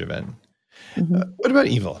in charge of it. What about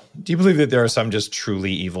evil? Do you believe that there are some just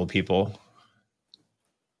truly evil people?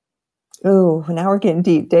 Oh, now we're getting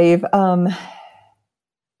deep, Dave.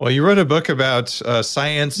 Well, you wrote a book about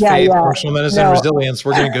science, faith, functional medicine, resilience.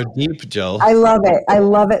 We're going to go deep, Jill. I love it. I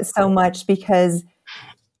love it so much because,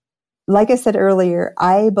 like I said earlier,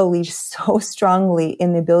 I believe so strongly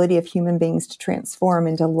in the ability of human beings to transform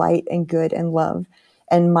into light and good and love.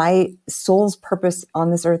 And my soul's purpose on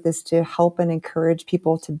this earth is to help and encourage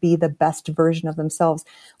people to be the best version of themselves.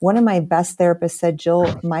 One of my best therapists said,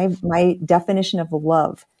 Jill, my definition of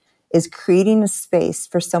love is creating a space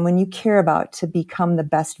for someone you care about to become the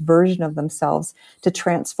best version of themselves, to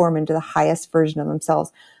transform into the highest version of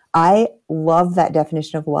themselves. I love that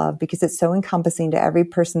definition of love because it's so encompassing to every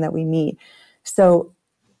person that we meet. So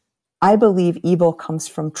I believe evil comes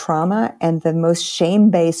from trauma, and the most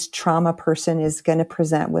shame-based trauma person is going to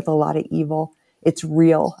present with a lot of evil. It's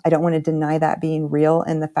real. I don't want to deny that being real,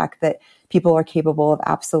 and the fact that people are capable of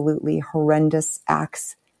absolutely horrendous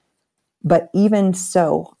acts. But even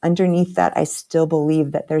so, underneath that, I still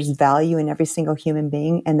believe that there's value in every single human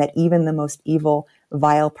being, and that even the most evil,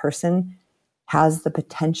 vile person has the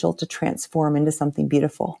potential to transform into something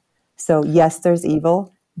beautiful. So yes, there's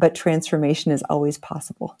evil, but transformation is always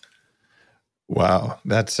possible. Wow,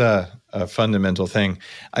 that's a fundamental thing.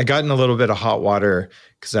 I got in a little bit of hot water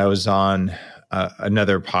because I was on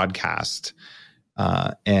another podcast,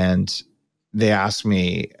 and they asked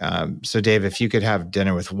me, so Dave, if you could have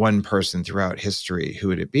dinner with one person throughout history, who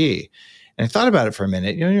would it be? And I thought about it for a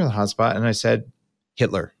minute, you're in the hotspot. And I said,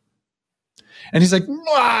 Hitler. And he's like,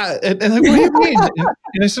 "Wah!" And like, what do you mean?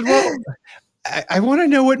 And I said, well, I want to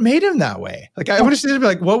know what made him that way. Like, I want to sit and be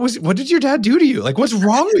like, what did your dad do to you? Like, what's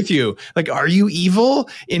wrong with you? Like, are you evil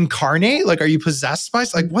incarnate? Like, are you possessed by,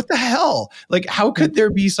 like, what the hell? Like, how could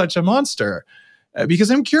there be such a monster?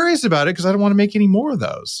 Because I'm curious about it because I don't want to make any more of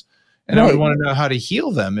those. And I would want to know how to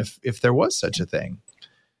heal them if there was such a thing.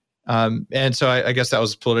 And so I guess that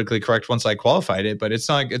was politically correct once I qualified it, but it's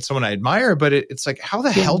not like it's someone I admire, but it's like, how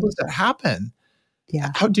the hell does that happen?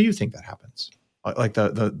 Yeah. How do you think that happens? Like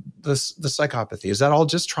the psychopathy, is that all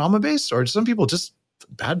just trauma based, or are some people just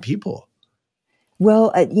bad people?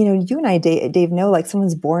 Well, you and I, Dave, know like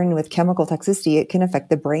someone's born with chemical toxicity, it can affect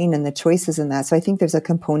the brain and the choices in that. So I think there's a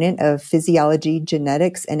component of physiology,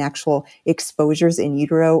 genetics, and actual exposures in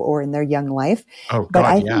utero or in their young life. Oh, God, but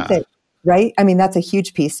I think that, right? I mean, that's a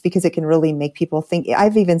huge piece because it can really make people think.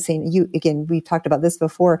 I've even seen again, we've talked about this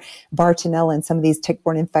before, Bartonella and some of these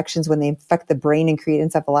tick-borne infections when they infect the brain and create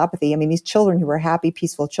encephalopathy. I mean, these children who are happy,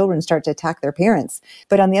 peaceful children start to attack their parents.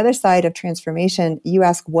 But on the other side of transformation, you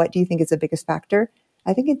ask, what do you think is the biggest factor?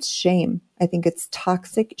 I think it's shame. I think it's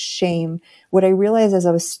toxic shame. What I realized as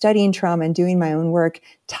I was studying trauma and doing my own work,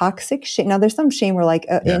 toxic shame. Now there's some shame where like,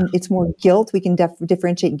 and it's more guilt. We can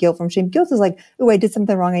differentiate guilt from shame. Guilt is like, oh, I did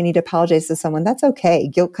something wrong. I need to apologize to someone. That's okay.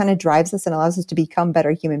 Guilt kind of drives us and allows us to become better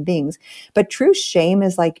human beings. But true shame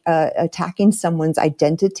is like attacking someone's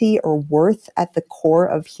identity or worth at the core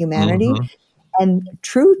of humanity. Mm-hmm. And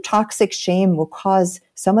true toxic shame will cause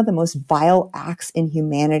some of the most vile acts in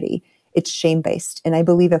humanity. It's shame-based. And I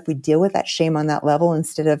believe if we deal with that shame on that level,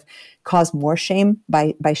 instead of cause more shame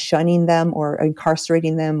by shunning them or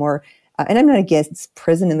incarcerating them or, and I'm not against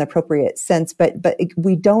prison in the appropriate sense, but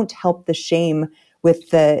we don't help the shame with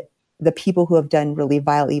the people who have done really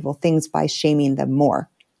vile, evil things by shaming them more.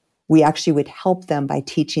 We actually would help them by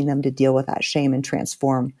teaching them to deal with that shame and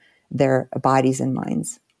transform their bodies and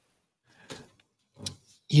minds.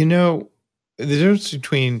 You know, the difference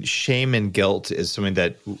between shame and guilt is something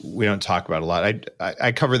that we don't talk about a lot.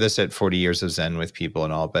 I cover this at 40 Years of Zen with people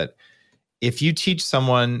and all, but if you teach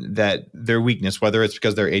someone that their weakness, whether it's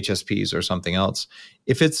because they're HSPs or something else,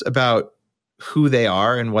 if it's about who they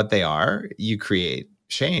are and what they are, you create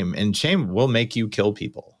shame, and shame will make you kill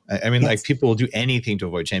people. I mean, like people will do anything to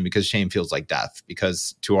avoid shame because shame feels like death,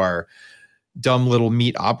 because to our dumb little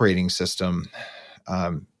meat operating system,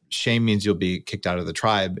 shame means you'll be kicked out of the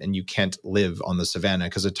tribe and you can't live on the savannah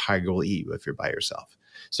because a tiger will eat you if you're by yourself.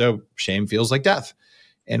 So shame feels like death,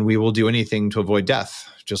 and we will do anything to avoid death.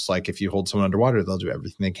 Just like if you hold someone underwater, they'll do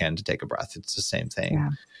everything they can to take a breath. It's the same thing. Yeah.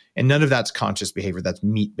 And none of that's conscious behavior. That's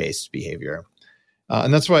meat-based behavior.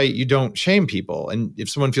 And that's why you don't shame people. And if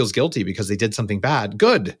someone feels guilty because they did something bad,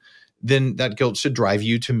 good, then that guilt should drive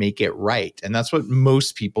you to make it right. And that's what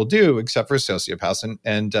most people do, except for sociopaths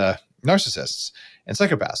and narcissists and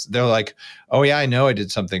psychopaths. They're like, oh yeah, I know I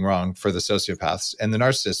did something wrong, for the sociopaths. And the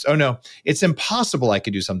narcissists, oh no, it's impossible I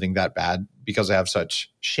could do something that bad because I have such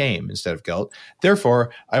shame instead of guilt.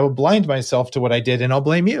 Therefore, I will blind myself to what I did and I'll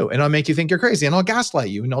blame you and I'll make you think you're crazy and I'll gaslight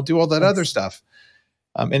you and I'll do all that other stuff.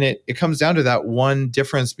 And it comes down to that one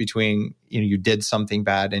difference between, you did something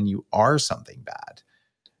bad and you are something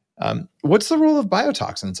bad. What's the role of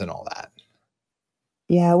biotoxins in all that?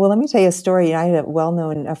 Yeah, well, let me tell you a story. I had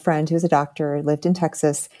a friend who was a doctor, lived in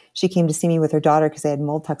Texas. She came to see me with her daughter because they had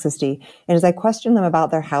mold toxicity. And as I questioned them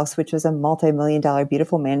about their house, which was a multi-million-dollar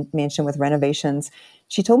beautiful mansion with renovations,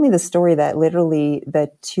 she told me the story that literally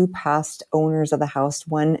the two past owners of the house,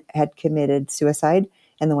 one had committed suicide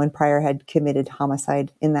and the one prior had committed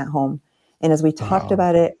homicide in that home. And as we talked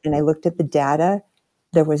about it and I looked at the data,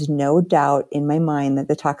 there was no doubt in my mind that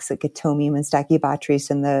the toxic atomium and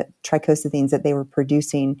stachybotrys and the trichosidines that they were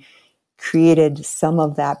producing created some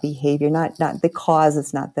of that behavior, not the cause,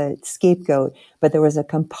 it's not the scapegoat, but there was a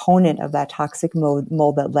component of that toxic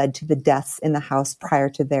mold that led to the deaths in the house prior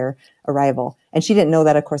to their arrival. And she didn't know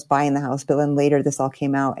that, of course, buying the house, but then later this all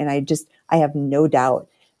came out. And I have no doubt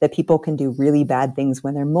that people can do really bad things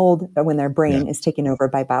when their mold, or when their brain is taken over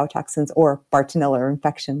by biotoxins or Bartonella or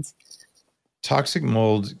infections. Toxic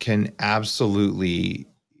mold can absolutely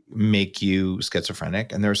make you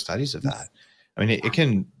schizophrenic, and there are studies of that. I mean, it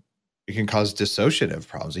can cause dissociative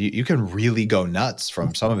problems. You can really go nuts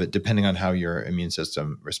from some of it, depending on how your immune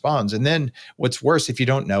system responds. And then what's worse, if you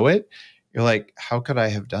don't know it, you're like, how could I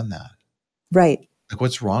have done that? Right. Like,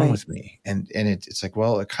 what's wrong with me? And it's like,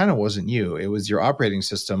 well, it kind of wasn't you. It was your operating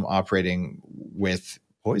system operating with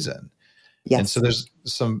poison. And so Yes.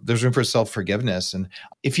 there's room for self-forgiveness. And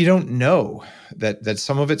if you don't know that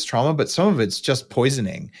some of it's trauma, but some of it's just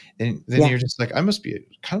poisoning, then Yeah. you're just like, I must be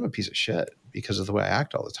kind of a piece of shit because of the way I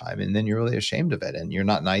act all the time. And then you're really ashamed of it. And you're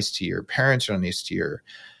not nice to your parents, you're not nice to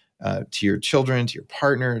your children, to your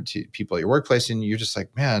partner, to people at your workplace. And you're just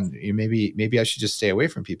like, man, maybe I should just stay away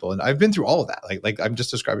from people. And I've been through all of that. Like I'm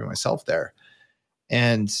just describing myself there.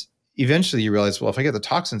 And eventually you realize, well, if I get the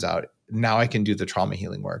toxins out, now I can do the trauma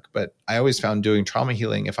healing work. But I always found doing trauma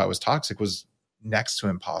healing, if I was toxic, was next to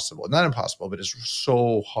impossible. Not impossible, but it's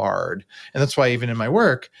so hard. And that's why even in my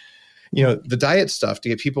work, the diet stuff to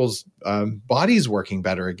get people's bodies working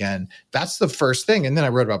better again, that's the first thing. And then I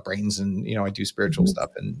wrote about brains and, I do spiritual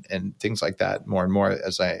stuff and things like that more and more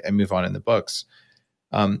as I move on in the books.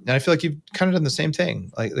 And I feel like you've kind of done the same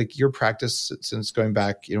thing, like your practice since going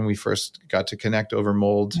back, when we first got to connect over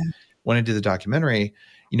mold, when I did the documentary,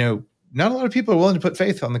 not a lot of people are willing to put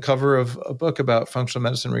faith on the cover of a book about functional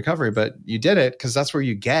medicine recovery, but you did it because that's where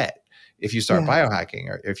you get if you start biohacking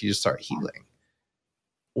or if you just start healing.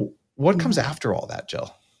 What comes after all that,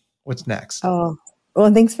 Jill? What's next? Oh,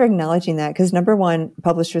 well, thanks for acknowledging that. Because number one,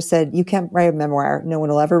 publisher said, you can't write a memoir. No one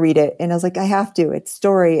will ever read it. And I was like, I have to. It's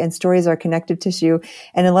story, and stories are connective tissue.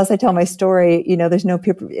 And unless I tell my story, there's no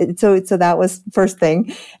people. So that was first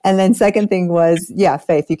thing. And then second thing was,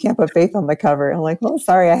 faith. You can't put faith on the cover. I'm like, well,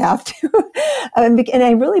 sorry, I have to. And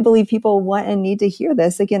I really believe people want and need to hear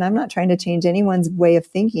this. Again, I'm not trying to change anyone's way of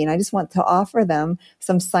thinking. I just want to offer them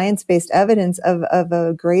some science-based evidence of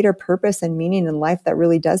a greater purpose and meaning in life that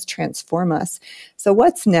really does transform us. So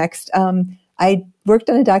what's next? I worked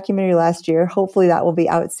on a documentary last year. Hopefully that will be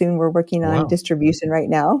out soon. We're working on distribution right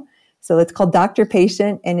now. So it's called Doctor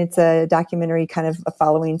Patient, and it's a documentary kind of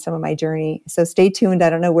following some of my journey. So stay tuned.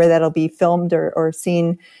 I don't know where that'll be filmed or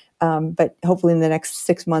seen, but hopefully in the next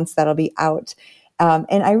 6 months that'll be out.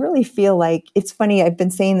 And I really feel like it's funny. I've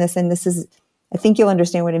been saying this, and I think you'll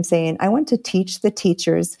understand what I'm saying. I want to teach the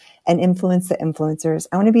teachers and influence the influencers.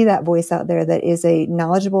 I want to be that voice out there that is a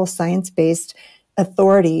knowledgeable, science-based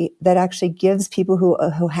authority that actually gives people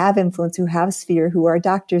who have influence, who have sphere, who are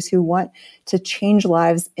doctors, who want to change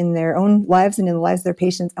lives in their own lives and in the lives of their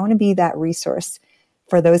patients. I want to be that resource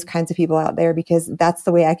for those kinds of people out there, because that's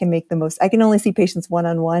the way I can make the most. I can only see patients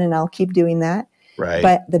one-on-one, and I'll keep doing that. Right.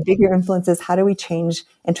 But the bigger influence is, how do we change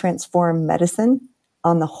and transform medicine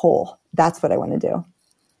on the whole? That's what I want to do.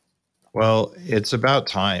 Well, it's about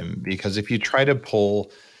time, because if you try to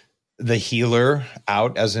pull the healer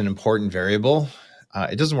out as an important variable,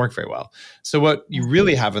 it doesn't work very well. So what you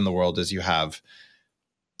really have in the world is you have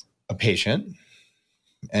a patient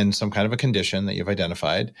and some kind of a condition that you've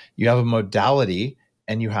identified. You have a modality,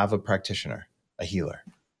 and you have a practitioner, a healer.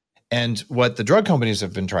 And what the drug companies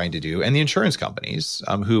have been trying to do, and the insurance companies,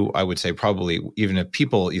 who I would say probably, even if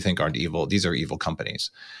people you think aren't evil, these are evil companies.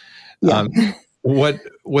 Yeah.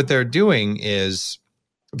 What they're doing is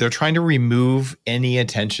they're trying to remove any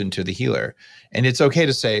attention to the healer. And it's okay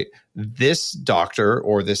to say this doctor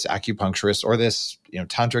or this acupuncturist or this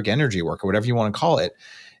tantric energy work or whatever you want to call it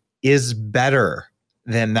is better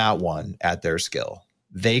than that one at their skill.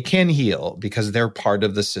 They can heal because they're part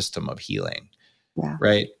of the system of healing. Yeah.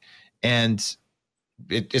 Right. And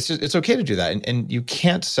it's okay to do that. And you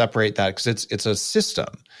can't separate that, because it's a system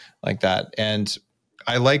like that. And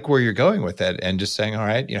I like where you're going with it, and just saying, all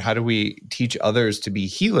right, how do we teach others to be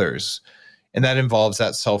healers? And that involves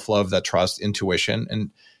that self-love, that trust, intuition. And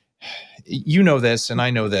this, and I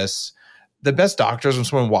know this, the best doctors, when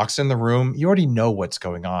someone walks in the room, you already know what's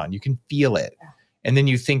going on. You can feel it. And then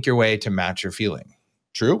you think your way to match your feeling.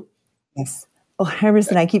 True? Yes. Oh,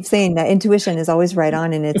 100%. I keep saying that intuition is always right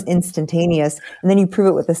on, and it's instantaneous. And then you prove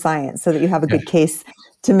it with the science so that you have a good case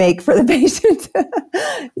to make for the patient.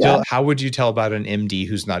 Yeah. Jill, how would you tell about an MD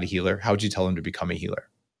who's not a healer? How would you tell him to become a healer?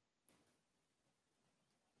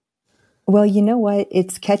 Well, you know what?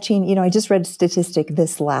 It's catching, I just read a statistic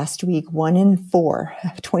this last week. 1 in 4,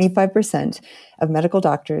 25% of medical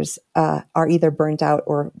doctors are either burnt out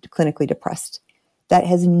or clinically depressed. That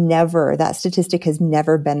statistic has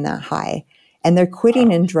never been that high. And they're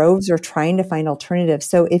quitting in droves or trying to find alternatives.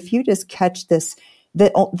 So if you just catch this,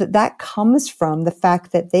 that comes from the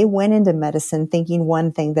fact that they went into medicine thinking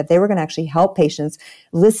one thing, that they were going to actually help patients,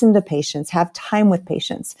 listen to patients, have time with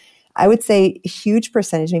patients. I would say a huge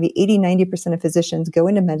percentage, maybe 80, 90% of physicians go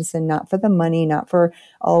into medicine not for the money, not for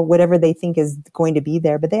whatever they think is going to be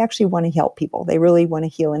there, but they actually want to help people. They really want to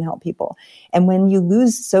heal and help people. And when you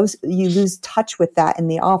lose touch with that in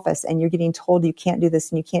the office, and you're getting told you can't do this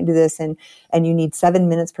and you can't do this, and you need 7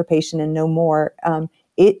 minutes per patient and no more,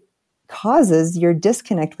 it causes your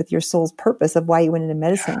disconnect with your soul's purpose of why you went into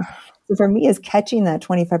medicine. Yeah. So for me, is catching that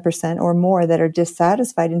 25% or more that are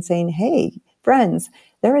dissatisfied and saying, hey, friends,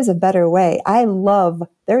 there is a better way.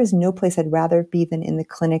 There is no place I'd rather be than in the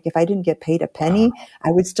clinic. If I didn't get paid a penny,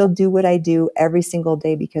 I would still do what I do every single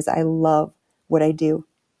day because I love what I do.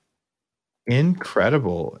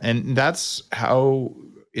 Incredible. And that's how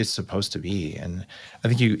it's supposed to be. And I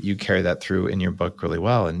think you carry that through in your book really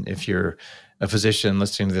well. And if you're a physician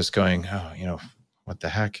listening to this going, oh, what the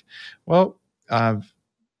heck? Well,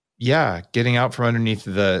 getting out from underneath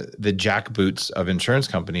the jackboots of insurance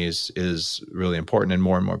companies is really important, and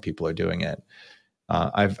more people are doing it.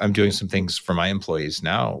 I'm doing some things for my employees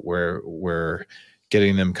now where we're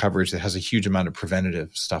getting them coverage that has a huge amount of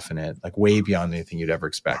preventative stuff in it, like way beyond anything you'd ever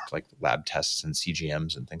expect, like lab tests and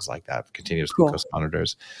CGMs and things like that, continuous glucose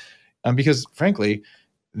monitors. Because frankly,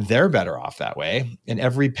 they're better off that way. And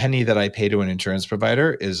every penny that I pay to an insurance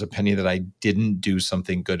provider is a penny that I didn't do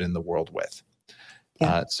something good in the world with.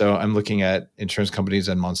 Yeah. So I'm looking at insurance companies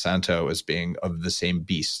and Monsanto as being of the same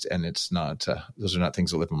beast. And it's not, those are not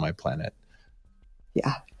things that live on my planet.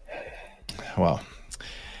 Yeah. Well,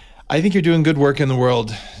 I think you're doing good work in the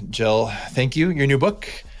world, Jill. Thank you. Your new book,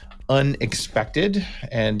 Unexpected.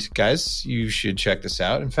 And guys, you should check this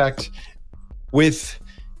out. In fact, with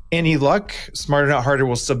any luck, Smarter Not Harder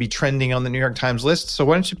will still be trending on the New York Times list. So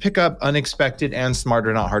why don't you pick up Unexpected and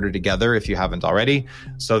Smarter Not Harder together if you haven't already?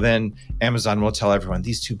 So then Amazon will tell everyone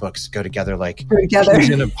these two books go together like peas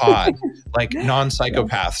in a pod, like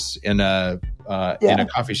non-psychopaths in a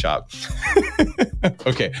coffee shop.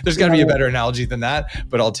 Okay, there's got to be a better analogy than that,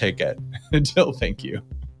 but I'll take it. Jill, thank you.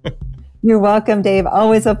 You're welcome, Dave.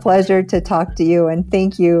 Always a pleasure to talk to you. And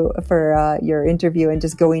thank you for your interview and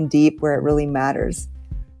just going deep where it really matters.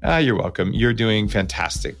 You're welcome. You're doing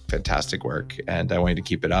fantastic work, and I want you to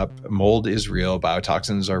keep it up. Mold is real.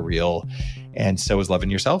 Biotoxins are real, and so is loving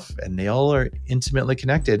yourself. And they all are intimately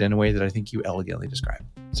connected in a way that I think you elegantly describe.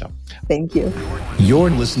 So thank you. You're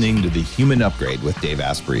listening to The Human Upgrade with Dave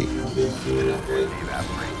Asprey.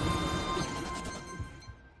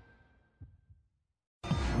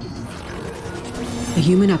 The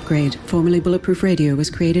Human Upgrade, formerly Bulletproof Radio, was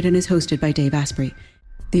created and is hosted by Dave Asprey.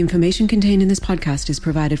 The information contained in this podcast is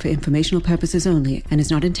provided for informational purposes only and is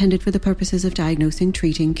not intended for the purposes of diagnosing,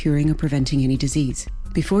 treating, curing, or preventing any disease.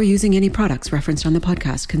 Before using any products referenced on the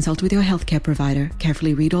podcast, consult with your healthcare provider,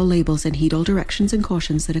 carefully read all labels, and heed all directions and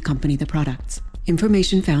cautions that accompany the products.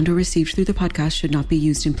 Information found or received through the podcast should not be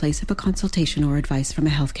used in place of a consultation or advice from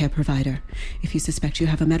a healthcare provider. If you suspect you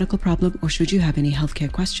have a medical problem or should you have any healthcare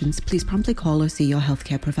questions, please promptly call or see your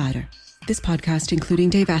healthcare provider. This podcast,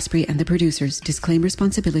 including Dave Asprey and the producers, disclaim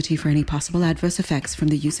responsibility for any possible adverse effects from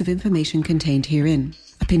the use of information contained herein.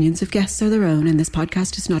 Opinions of guests are their own, and this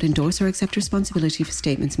podcast does not endorse or accept responsibility for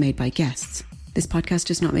statements made by guests. This podcast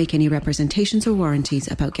does not make any representations or warranties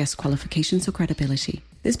about guest qualifications or credibility.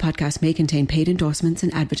 This podcast may contain paid endorsements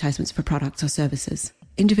and advertisements for products or services.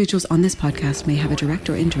 Individuals on this podcast may have a direct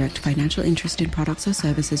or indirect financial interest in products or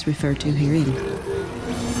services referred to herein.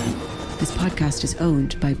 This podcast is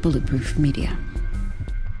owned by Bulletproof Media.